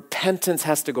 but repentance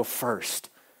has to go first.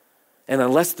 And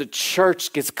unless the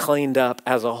church gets cleaned up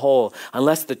as a whole,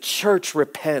 unless the church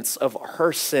repents of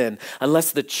her sin,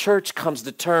 unless the church comes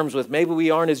to terms with maybe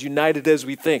we aren't as united as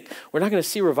we think, we're not going to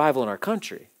see revival in our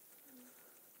country.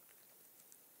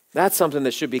 That's something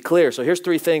that should be clear. So here's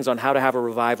 3 things on how to have a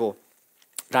revival.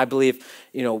 I believe,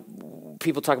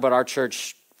 people talk about our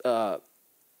church,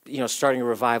 starting a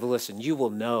revival. Listen, you will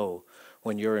know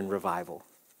when you're in revival.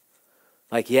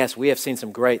 Like, yes, we have seen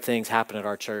some great things happen at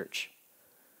our church.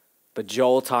 But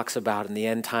Joel talks about in the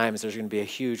end times, there's going to be a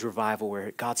huge revival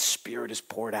where God's Spirit is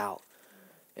poured out.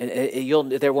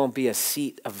 And there won't be a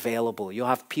seat available. You'll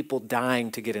have people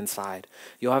dying to get inside.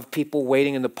 You'll have people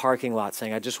waiting in the parking lot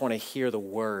saying, I just want to hear the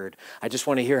word. I just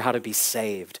want to hear how to be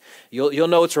saved. You'll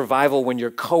know it's revival when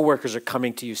your coworkers are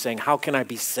coming to you saying, how can I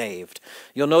be saved?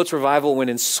 You'll know it's revival when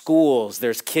in schools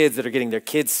there's kids that are getting their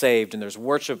kids saved and there's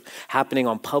worship happening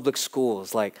on public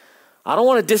schools. Like, I don't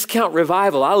want to discount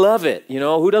revival. I love it.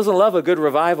 Who doesn't love a good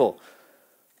revival?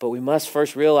 But we must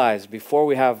first realize before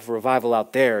we have revival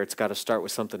out there, it's got to start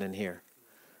with something in here.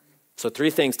 So 3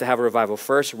 things to have a revival.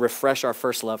 First, refresh our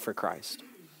first love for Christ.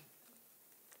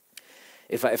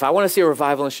 If I want to see a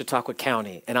revival in Chautauqua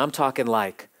County, and I'm talking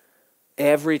like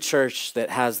every church that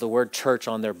has the word church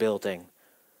on their building,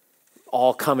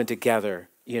 all coming together,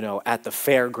 at the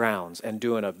fairgrounds and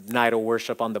doing a night of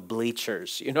worship on the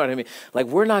bleachers. You know what I mean? Like,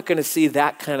 we're not going to see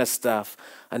that kind of stuff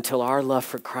until our love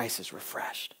for Christ is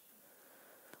refreshed.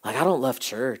 Like, I don't love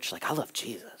church. Like, I love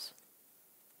Jesus.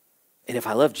 And if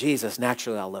I love Jesus,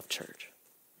 naturally I'll love church.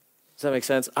 Does that make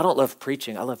sense? I don't love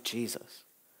preaching. I love Jesus.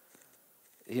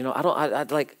 I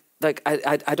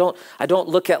don't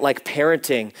look at like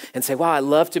parenting and say, wow, I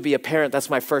love to be a parent. That's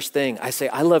my first thing. I say,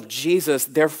 I love Jesus.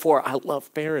 Therefore, I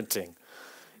love parenting,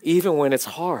 even when it's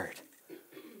hard.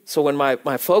 So when my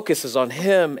focus is on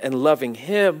him and loving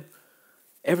him,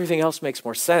 everything else makes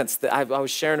more sense. I was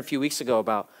sharing a few weeks ago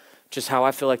about just how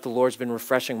I feel like the Lord's been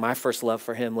refreshing my first love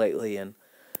for him lately, and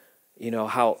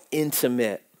how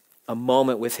intimate a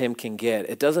moment with him can get.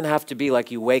 It doesn't have to be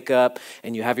like you wake up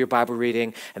and you have your Bible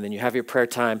reading and then you have your prayer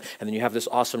time and then you have this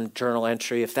awesome journal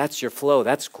entry. If that's your flow,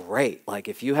 that's great. Like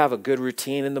if you have a good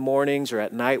routine in the mornings or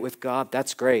at night with God,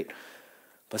 that's great.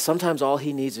 But sometimes all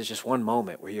he needs is just one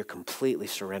moment where you're completely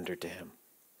surrendered to him.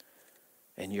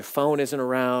 And your phone isn't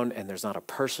around and there's not a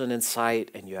person in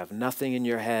sight and you have nothing in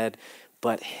your head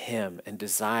but him and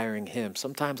desiring him.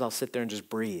 Sometimes I'll sit there and just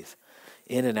breathe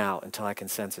in and out until I can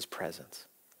sense his presence.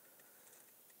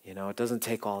 It doesn't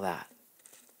take all that.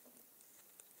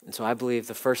 And so I believe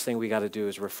the first thing we got to do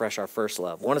is refresh our first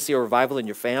love. Want to see a revival in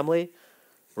your family?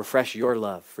 Refresh your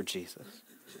love for Jesus.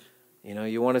 You know,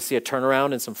 you want to see a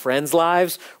turnaround in some friends'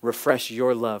 lives? Refresh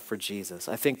your love for Jesus.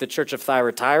 I think the church of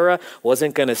Thyatira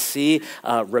wasn't going to see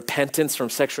repentance from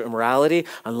sexual immorality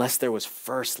unless there was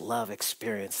first love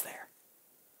experience there.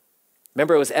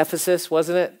 Remember, it was Ephesus,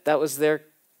 wasn't it? That was their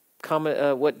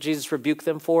comment, what Jesus rebuked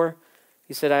them for.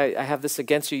 He said, I have this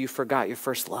against you. You forgot your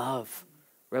first love.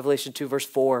 Revelation 2, verse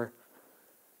 4.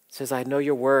 It says, I know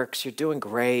your works. You're doing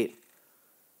great.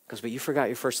 But you forgot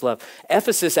your first love.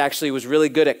 Ephesus actually was really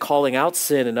good at calling out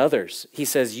sin in others. He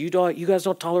says, you guys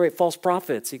don't tolerate false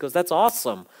prophets. He goes, that's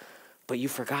awesome, but you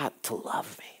forgot to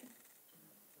love me.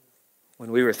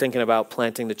 When we were thinking about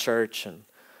planting the church and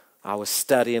I was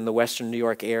studying the Western New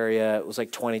York area, it was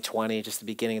like 2020, just the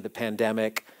beginning of the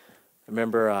pandemic. I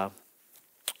remember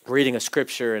reading a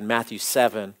scripture in Matthew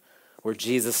 7, where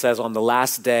Jesus says on the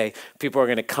last day, people are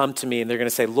going to come to me and they're going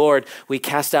to say, Lord, we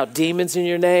cast out demons in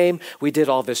your name. We did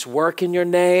all this work in your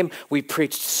name. We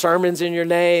preached sermons in your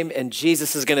name. And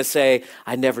Jesus is going to say,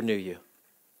 I never knew you.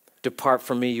 Depart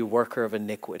from me, you worker of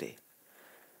iniquity.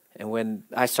 And when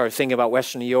I started thinking about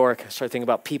Western New York, I started thinking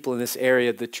about people in this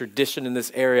area, the tradition in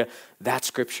this area, that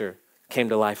scripture came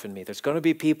to life in me. There's going to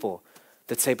be people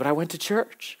that say, but I went to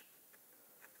church.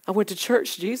 I went to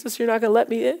church, Jesus, you're not going to let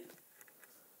me in?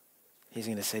 He's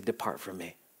going to say, depart from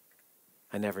me.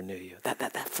 I never knew you.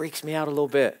 That freaks me out a little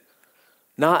bit.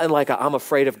 Not in like a I'm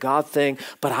afraid of God thing,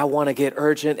 but I want to get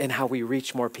urgent in how we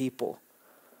reach more people.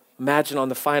 Imagine on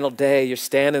the final day, you're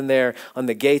standing there on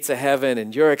the gates of heaven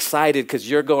and you're excited because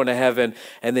you're going to heaven,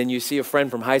 and then you see a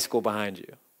friend from high school behind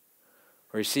you.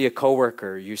 Or you see a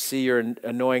coworker, you see your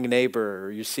annoying neighbor,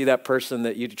 or you see that person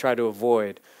that you try to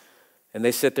avoid. And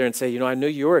they sit there and say, you know, I knew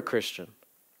you were a Christian.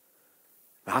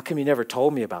 How come you never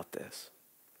told me about this?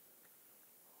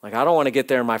 Like, I don't want to get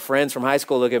there and my friends from high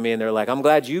school look at me and they're like, I'm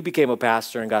glad you became a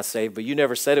pastor and got saved, but you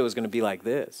never said it was going to be like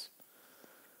this.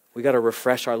 We got to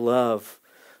refresh our love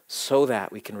so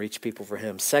that we can reach people for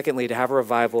him. Secondly, to have a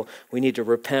revival, we need to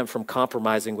repent from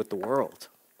compromising with the world.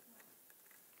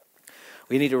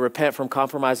 We need to repent from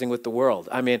compromising with the world.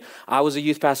 I mean, I was a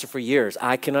youth pastor for years.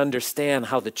 I can understand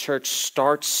how the church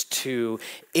starts to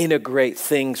integrate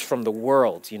things from the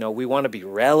world. You know, we want to be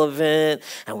relevant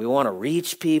and we want to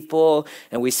reach people.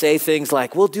 And we say things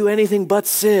like, we'll do anything but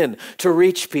sin to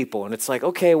reach people. And it's like,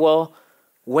 okay, well,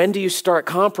 when do you start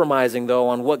compromising, though,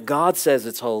 on what God says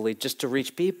it's holy just to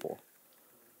reach people?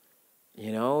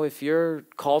 You know, if you're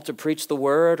called to preach the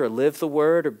word or live the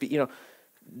word or be, you know,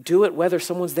 do it whether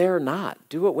someone's there or not.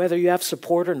 Do it whether you have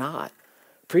support or not.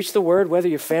 Preach the word whether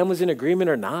your family's in agreement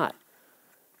or not.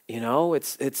 You know,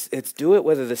 it's do it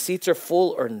whether the seats are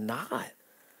full or not.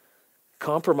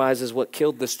 Compromise is what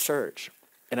killed this church.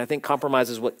 And I think compromise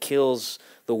is what kills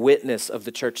the witness of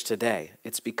the church today.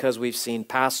 It's because we've seen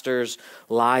pastors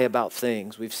lie about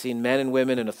things. We've seen men and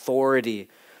women in authority,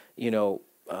 you know,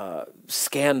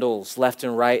 scandals left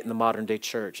and right in the modern day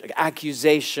church.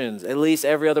 Accusations, at least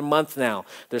every other month now,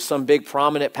 there's some big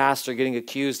prominent pastor getting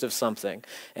accused of something.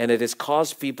 And it has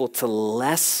caused people to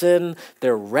lessen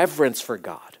their reverence for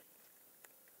God.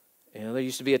 You know, there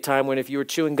used to be a time when if you were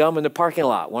chewing gum in the parking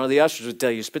lot, one of the ushers would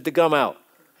tell you, spit the gum out.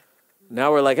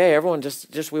 Now we're like, hey, everyone,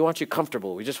 just we want you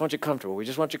comfortable. We just want you comfortable. We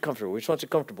just want you comfortable. We just want you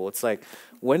comfortable. It's like,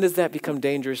 when does that become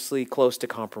dangerously close to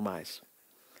compromise?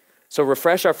 So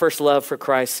refresh our first love for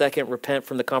Christ. Second, repent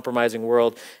from the compromising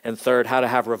world. And third, how to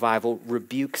have revival,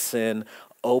 rebuke sin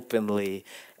openly.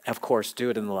 Of course, do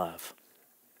it in love.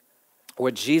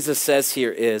 What Jesus says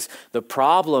here is the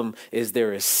problem is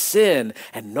there is sin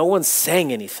and no one's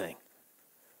saying anything.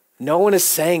 No one is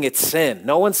saying it's sin.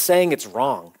 No one's saying it's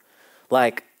wrong.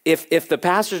 Like, if the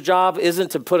pastor's job isn't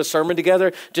to put a sermon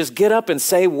together, just get up and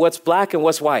say what's black and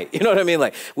what's white. You know what I mean?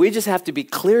 Like, we just have to be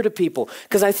clear to people.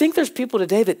 Because I think there's people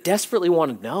today that desperately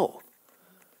want to know.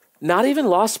 Not even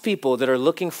lost people that are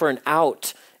looking for an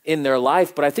out in their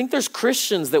life, but I think there's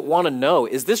Christians that want to know,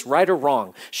 is this right or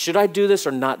wrong? Should I do this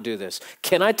or not do this?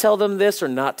 Can I tell them this or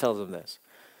not tell them this?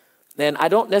 And I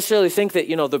don't necessarily think that,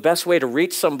 you know, the best way to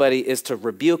reach somebody is to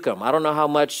rebuke them. I don't know how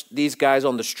much these guys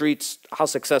on the streets, how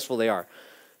successful they are.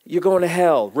 You're going to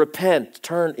hell, repent,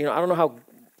 turn, you know, I don't know how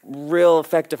real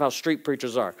effective how street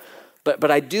preachers are. But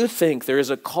I do think there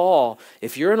is a call,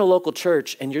 if you're in a local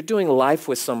church and you're doing life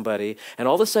with somebody and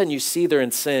all of a sudden you see they're in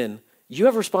sin, you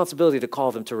have a responsibility to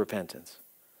call them to repentance.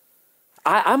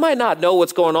 I might not know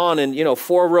what's going on and, you know,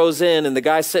 4 rows in and the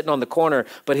guy's sitting on the corner,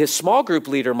 but his small group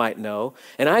leader might know.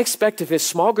 And I expect if his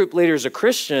small group leader is a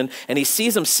Christian and he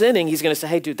sees him sinning, he's going to say,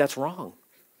 hey, dude, that's wrong.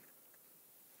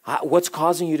 What's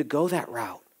causing you to go that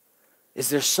route? Is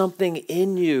there something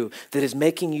in you that is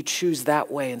making you choose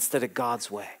that way instead of God's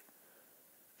way?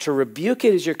 To rebuke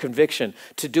it is your conviction.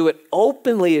 To do it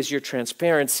openly is your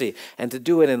transparency. And to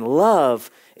do it in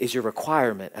love is your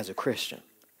requirement as a Christian.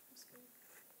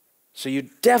 So you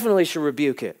definitely should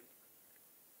rebuke it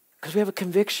because we have a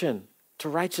conviction to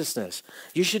righteousness.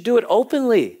 You should do it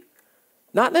openly.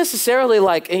 Not necessarily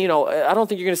like, I don't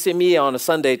think you're going to see me on a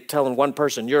Sunday telling one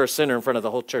person, you're a sinner in front of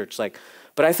the whole church.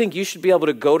 But I think you should be able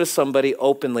to go to somebody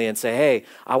openly and say, hey,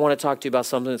 I want to talk to you about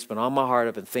something that's been on my heart.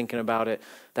 I've been thinking about it.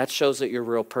 That shows that you're a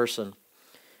real person.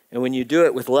 And when you do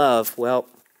it with love, well,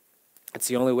 it's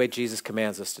the only way Jesus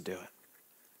commands us to do it.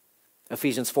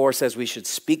 Ephesians 4 says we should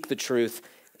speak the truth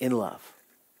in love.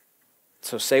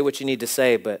 So say what you need to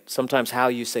say, but sometimes how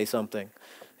you say something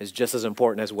is just as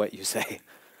important as what you say.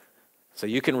 So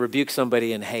you can rebuke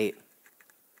somebody in hate.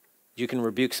 You can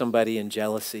rebuke somebody in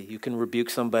jealousy. You can rebuke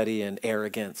somebody in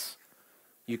arrogance.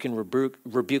 You can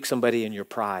rebuke somebody in your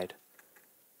pride.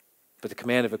 But the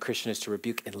command of a Christian is to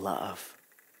rebuke in love.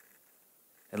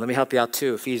 And let me help you out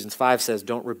too. Ephesians 5 says,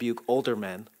 don't rebuke older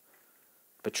men,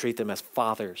 but treat them as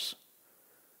fathers.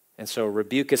 And so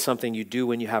rebuke is something you do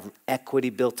when you have equity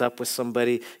built up with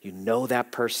somebody. You know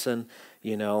that person.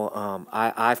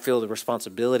 I feel the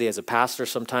responsibility as a pastor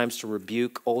sometimes to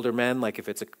rebuke older men, like if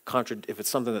it's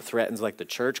something that threatens like the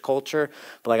church culture.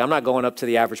 But I'm not going up to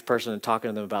the average person and talking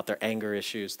to them about their anger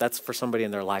issues. That's for somebody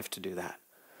in their life to do that.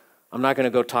 I'm not going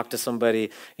to go talk to somebody,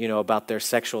 about their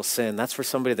sexual sin. That's for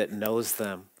somebody that knows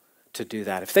them to do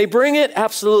that. If they bring it,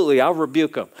 absolutely, I'll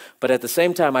rebuke them. But at the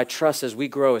same time, I trust as we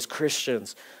grow as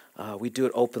Christians, we do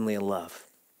it openly in love.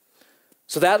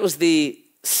 So that was the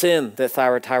sin that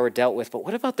Thyatira dealt with. But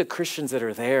what about the Christians that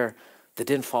are there that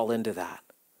didn't fall into that?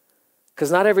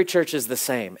 Because not every church is the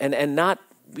same. And not,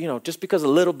 just because a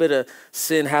little bit of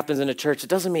sin happens in a church, it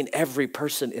doesn't mean every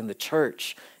person in the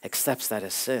church accepts that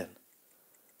as sin.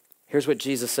 Here's what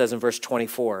Jesus says in verse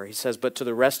 24. He says, but to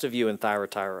the rest of you in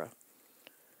Thyatira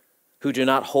who do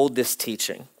not hold this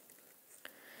teaching,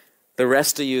 the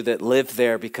rest of you that live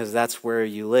there because that's where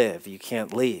you live, you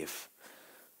can't leave.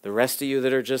 The rest of you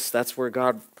that are that's where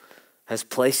God has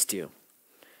placed you.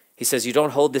 He says, you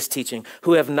don't hold this teaching,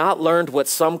 who have not learned what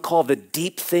some call the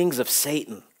deep things of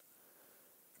Satan.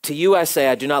 To you I say,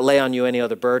 I do not lay on you any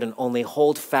other burden, only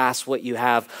hold fast what you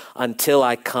have until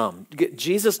I come.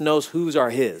 Jesus knows whose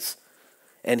are his.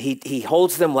 And he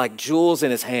holds them like jewels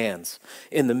in his hands.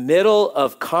 In the middle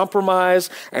of compromise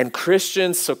and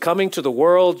Christians succumbing to the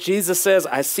world, Jesus says,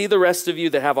 I see the rest of you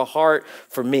that have a heart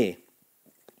for me.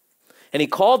 And he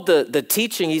called the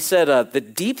teaching, he said, the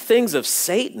deep things of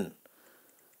Satan.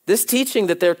 This teaching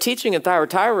that they're teaching in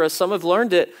Thyatira, some have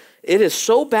learned it. It is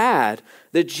so bad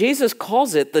that Jesus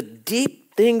calls it the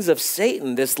deep things of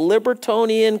Satan, this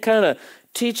libertonian kind of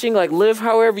teaching, like live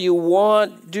however you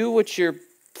want, do what you're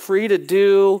free to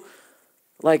do,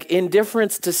 like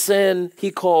indifference to sin, he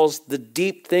calls the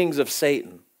deep things of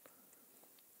Satan.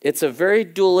 It's a very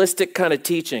dualistic kind of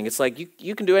teaching. It's like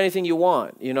you can do anything you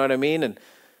want, you know what I mean? And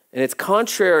it's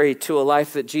contrary to a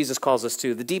life that Jesus calls us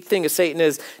to. The deep thing of Satan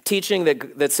is teaching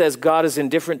that says God is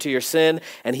indifferent to your sin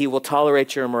and he will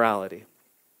tolerate your immorality.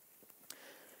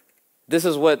 This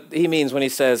is what he means when he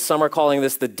says, some are calling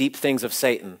this the deep things of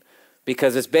Satan.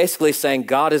 Because it's basically saying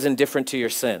God is indifferent to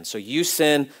your sin. So you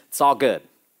sin, it's all good.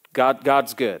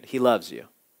 God's good. He loves you.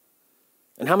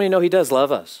 And how many know he does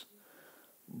love us?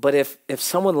 But if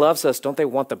someone loves us, don't they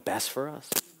want the best for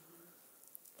us?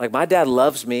 Like my dad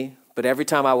loves me, but every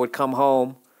time I would come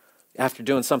home after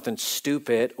doing something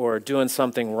stupid or doing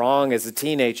something wrong as a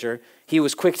teenager, he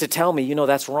was quick to tell me,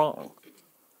 that's wrong.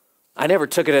 I never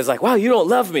took it as like, wow, you don't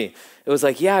love me. It was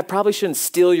like, yeah, I probably shouldn't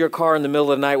steal your car in the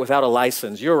middle of the night without a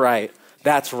license. You're right.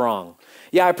 That's wrong.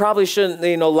 Yeah, I probably shouldn't,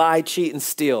 lie, cheat, and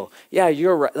steal. Yeah,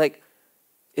 you're right. Like,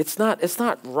 it's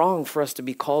not wrong for us to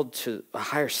be called to a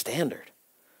higher standard.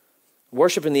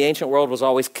 Worship in the ancient world was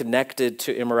always connected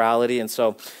to immorality. And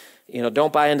so,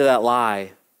 don't buy into that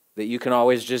lie that you can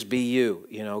always just be you.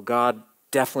 God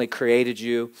definitely created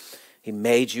you. He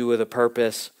made you with a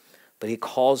purpose. But he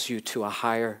calls you to a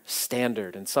higher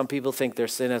standard. And some people think their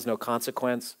sin has no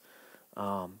consequence.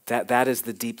 That is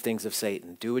the deep things of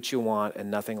Satan. Do what you want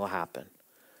and nothing will happen.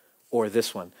 Or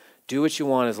this one, do what you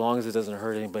want as long as it doesn't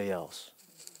hurt anybody else.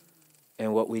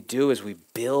 And what we do is we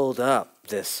build up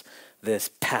this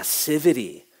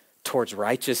passivity towards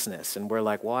righteousness. And we're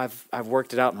like, well, I've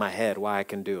worked it out in my head why I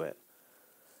can do it.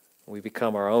 We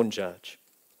become our own judge.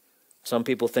 Some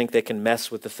people think they can mess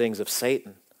with the things of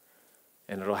Satan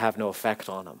and it'll have no effect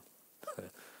on them.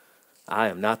 I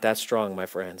am not that strong, my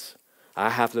friends. I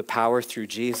have the power through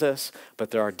Jesus,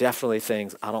 but there are definitely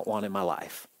things I don't want in my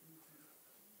life.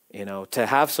 To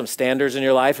have some standards in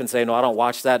your life and say, no, I don't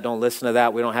watch that, don't listen to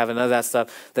that, we don't have none of that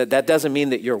stuff, that doesn't mean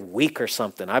that you're weak or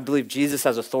something. I believe Jesus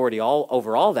has authority all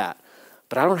over all that,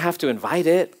 but I don't have to invite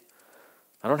it.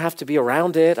 I don't have to be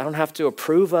around it. I don't have to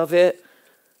approve of it.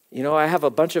 I have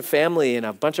a bunch of family and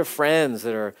a bunch of friends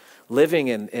that are living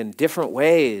in different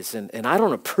ways, and I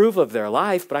don't approve of their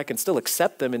life, but I can still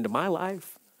accept them into my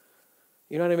life.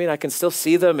 You know what I mean? I can still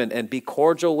see them and be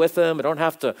cordial with them. I don't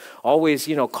have to always,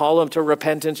 call them to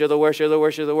repentance. You're the worst, you're the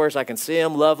worst, you're the worst. I can see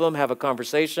them, love them, have a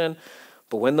conversation.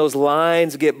 But when those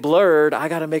lines get blurred, I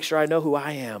got to make sure I know who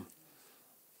I am.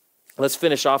 Let's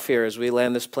finish off here as we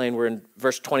land this plane. We're in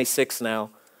verse 26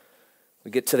 now.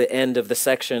 We get to the end of the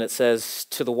section. It says,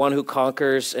 to the one who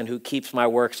conquers and who keeps my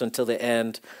works until the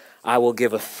end, I will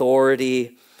give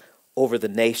authority over the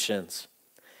nations.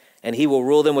 And he will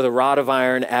rule them with a rod of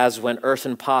iron, as when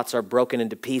earthen pots are broken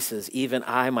into pieces. Even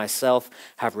I myself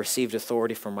have received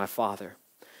authority from my Father.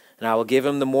 And I will give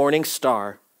him the morning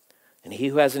star. And he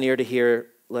who has an ear to hear,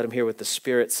 let him hear what the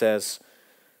Spirit says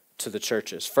to the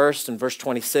churches. First, in verse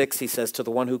 26, he says, to the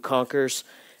one who conquers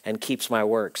and keeps my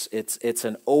works. It's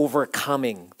an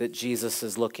overcoming that Jesus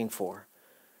is looking for.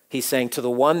 He's saying to the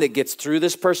one that gets through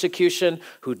this persecution,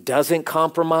 who doesn't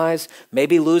compromise,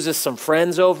 maybe loses some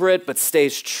friends over it, but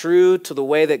stays true to the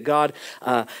way that God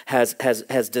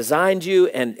has designed you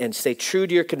and stay true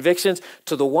to your convictions,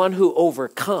 to the one who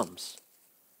overcomes,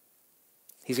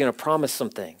 he's going to promise some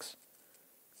things.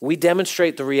 We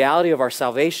demonstrate the reality of our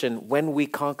salvation when we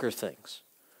conquer things,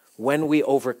 when we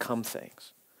overcome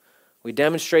things. We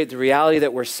demonstrate the reality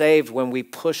that we're saved when we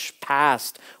push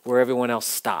past where everyone else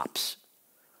stops.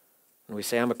 And we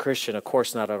say, I'm a Christian. Of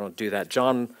course not, I don't do that.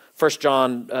 1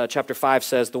 John chapter 5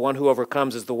 says, the one who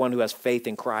overcomes is the one who has faith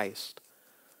in Christ.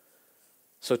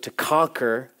 So to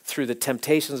conquer through the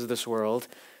temptations of this world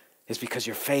is because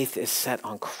your faith is set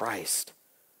on Christ.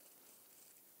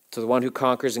 To the one who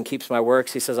conquers and keeps my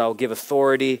works, he says, I will give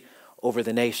authority over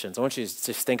the nations. I want you to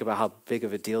just think about how big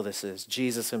of a deal this is.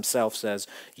 Jesus himself says,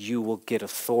 you will get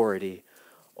authority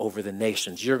over the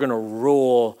nations. You're going to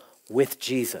rule with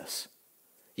Jesus.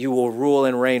 You will rule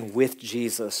and reign with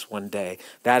Jesus one day.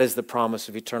 That is the promise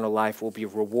of eternal life. We'll be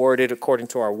rewarded according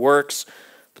to our works,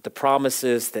 but the promise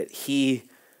is that he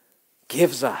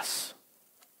gives us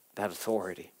that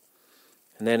authority.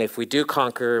 And then if we do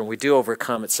conquer and we do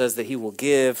overcome, it says that he will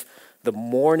give the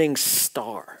morning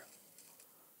star.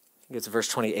 I think it's verse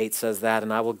 28 says that,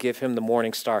 and I will give him the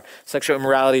morning star. Sexual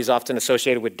immorality is often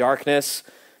associated with darkness.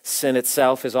 Sin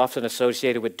itself is often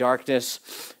associated with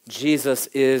darkness. Jesus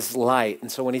is light.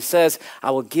 And so when he says,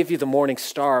 I will give you the morning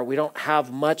star, we don't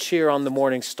have much here on the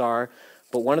morning star,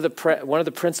 but one of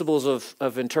the principles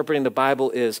of interpreting the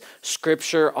Bible is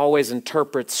Scripture always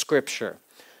interprets Scripture.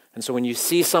 And so when you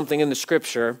see something in the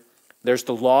Scripture, there's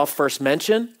the law of first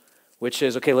mention, which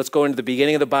is, okay, let's go into the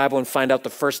beginning of the Bible and find out the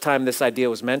first time this idea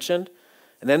was mentioned.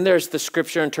 And then there's the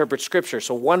Scripture interprets Scripture.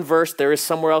 So one verse, there is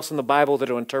somewhere else in the Bible that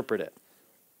will interpret it.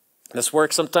 This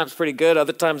works sometimes pretty good,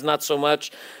 other times not so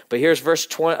much. But here's verse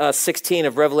 16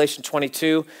 of Revelation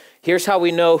 22. Here's how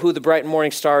we know who the bright and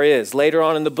morning star is. Later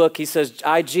on in the book, he says,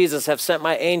 I, Jesus, have sent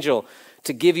my angel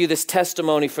to give you this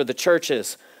testimony for the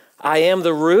churches. I am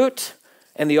the root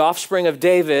and the offspring of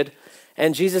David.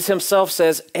 And Jesus himself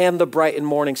says, and the bright and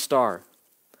morning star.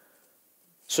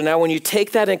 So now when you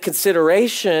take that in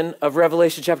consideration of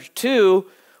Revelation chapter 2,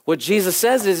 what Jesus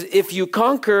says is, if you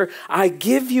conquer, I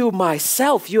give you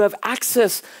myself. You have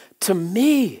access to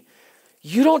me.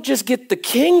 You don't just get the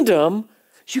kingdom,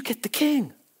 you get the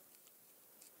king.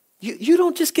 You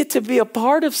don't just get to be a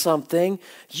part of something,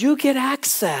 you get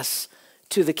access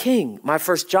to the king. My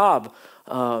first job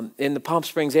in the Palm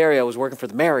Springs area was working for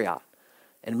the Marriott.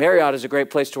 And Marriott is a great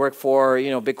place to work for,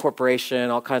 big corporation,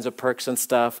 all kinds of perks and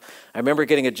stuff. I remember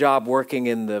getting a job working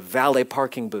in the valet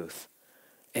parking booth.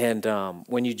 And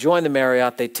when you join the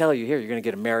Marriott, they tell you, here, you're going to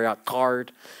get a Marriott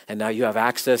card. And now you have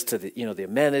access to the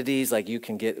amenities. Like you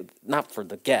can get, not for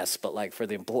the guests, but like for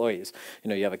the employees.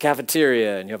 You have a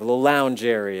cafeteria and you have a little lounge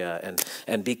area.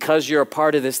 And because you're a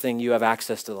part of this thing, you have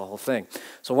access to the whole thing.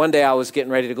 So one day I was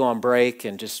getting ready to go on break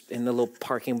and just in the little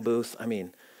parking booth. I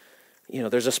mean,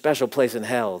 there's a special place in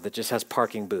hell that just has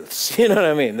parking booths. You know what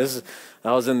I mean?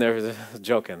 I was in there,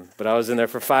 joking, but I was in there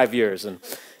for 5 years.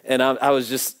 And I was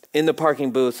just in the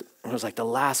parking booth. It was like the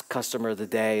last customer of the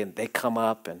day, and they come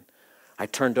up, and I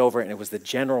turned over, and it was the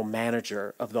general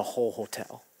manager of the whole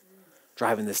hotel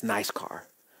driving this nice car.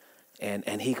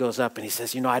 And he goes up, and he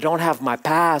says, I don't have my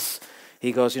pass.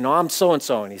 He goes, I'm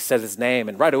so-and-so, and he said his name,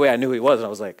 and right away I knew who he was, and I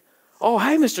was like, oh,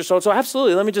 hi, Mr. So-and-so,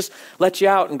 absolutely. Let me just let you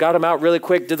out, and got him out really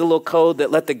quick, did the little code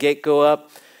that let the gate go up.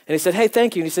 And he said, hey,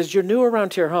 thank you. And he says, you're new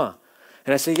around here, huh?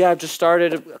 And I say, yeah, I've just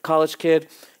started, a college kid.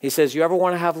 He says, you ever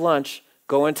want to have lunch?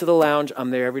 Go into the lounge.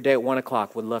 I'm there every day at 1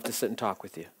 o'clock. Would love to sit and talk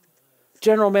with you.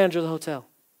 General manager of the hotel.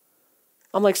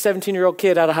 I'm like 17-year-old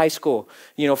kid out of high school,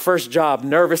 first job,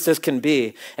 nervous as can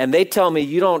be. And they tell me,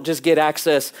 you don't just get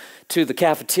access to the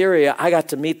cafeteria. I got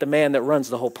to meet the man that runs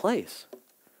the whole place.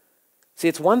 See,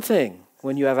 it's one thing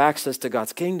when you have access to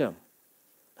God's kingdom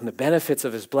and the benefits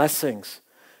of his blessings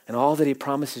and all that he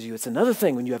promises you. It's another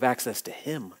thing when you have access to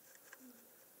him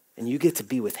and you get to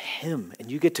be with him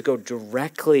and you get to go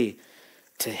directly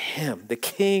to him. The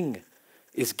king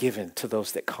is given to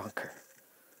those that conquer.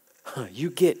 You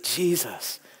get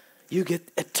Jesus. You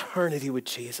get eternity with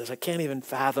Jesus. I can't even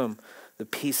fathom the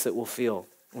peace that we'll feel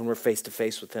when we're face to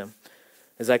face with him.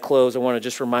 As I close, I want to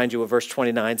just remind you what verse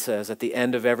 29 says. At the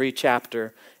end of every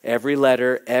chapter, every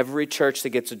letter, every church that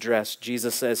gets addressed,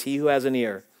 Jesus says, he who has an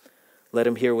ear, let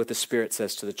him hear what the Spirit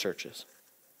says to the churches.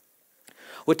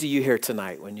 What do you hear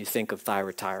tonight when you think of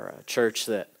Thyatira, a church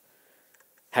that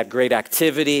had great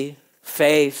activity,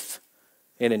 faith,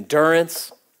 and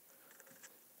endurance?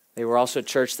 They were also a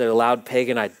church that allowed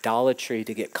pagan idolatry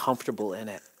to get comfortable in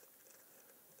it.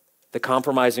 The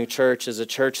compromising church is a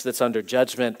church that's under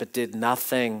judgment but did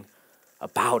nothing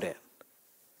about it.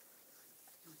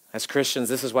 As Christians,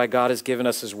 this is why God has given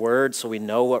us his word so we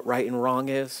know what right and wrong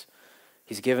is.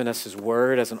 He's given us his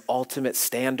word as an ultimate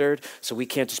standard so we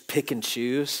can't just pick and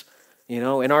choose. In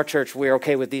our church, we're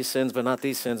okay with these sins but not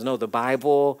these sins. No, the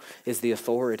Bible is the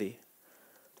authority.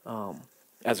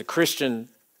 As a Christian,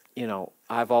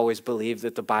 I've always believed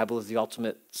that the Bible is the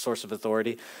ultimate source of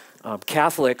authority.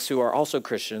 Catholics, who are also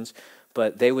Christians,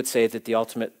 but they would say that the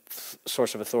ultimate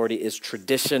source of authority is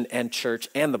tradition and church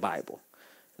and the Bible.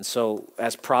 And so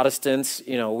as Protestants,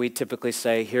 we typically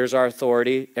say, here's our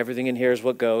authority. Everything in here is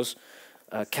what goes.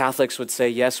 Catholics would say,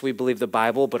 yes, we believe the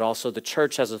Bible, but also the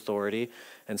church has authority.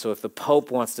 And so if the Pope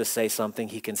wants to say something,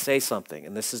 he can say something.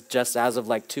 And this is just as of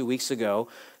like 2 weeks ago,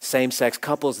 same-sex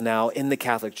couples now in the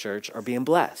Catholic Church are being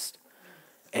blessed.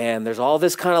 And there's all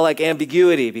this kind of like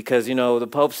ambiguity because, the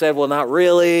Pope said, well, not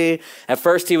really. At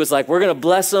first he was like, we're going to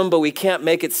bless them, but we can't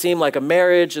make it seem like a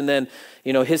marriage. And then,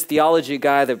 his theology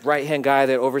guy, the right-hand guy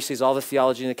that oversees all the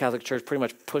theology in the Catholic Church pretty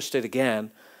much pushed it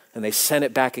again. And they sent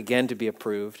it back again to be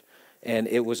approved. And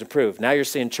it was approved. Now you're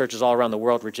seeing churches all around the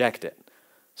world reject it.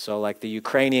 So like the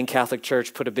Ukrainian Catholic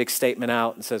Church put a big statement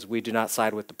out and says, we do not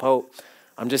side with the Pope.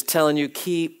 I'm just telling you,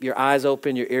 keep your eyes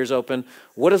open, your ears open.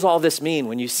 What does all this mean?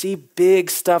 When you see big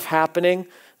stuff happening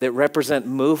that represent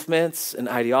movements and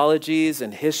ideologies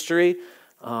and history,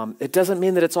 it doesn't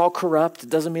mean that it's all corrupt.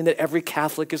 It doesn't mean that every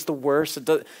Catholic is the worst.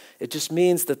 It just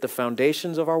means that the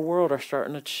foundations of our world are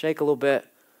starting to shake a little bit.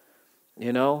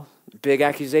 Big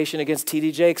accusation against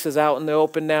T.D. Jakes is out in the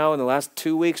open now. In the last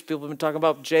 2 weeks, people have been talking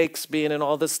about Jakes being in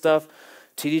all this stuff.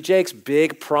 T.D. Jakes,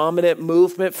 big, prominent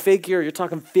movement figure. You're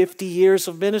talking 50 years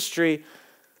of ministry.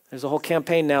 There's a whole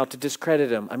campaign now to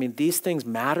discredit him. I mean, these things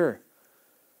matter.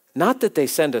 Not that they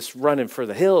send us running for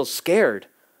the hills scared,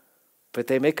 but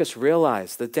they make us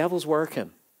realize the devil's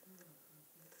working.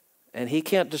 And he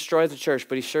can't destroy the church,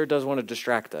 but he sure does want to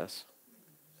distract us.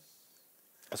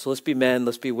 So let's be men,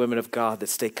 let's be women of God that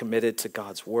stay committed to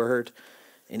God's word.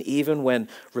 And even when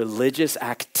religious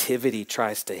activity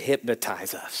tries to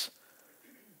hypnotize us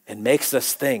and makes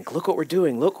us think, look what we're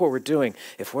doing,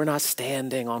 if we're not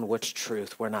standing on what's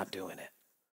truth, we're not doing it.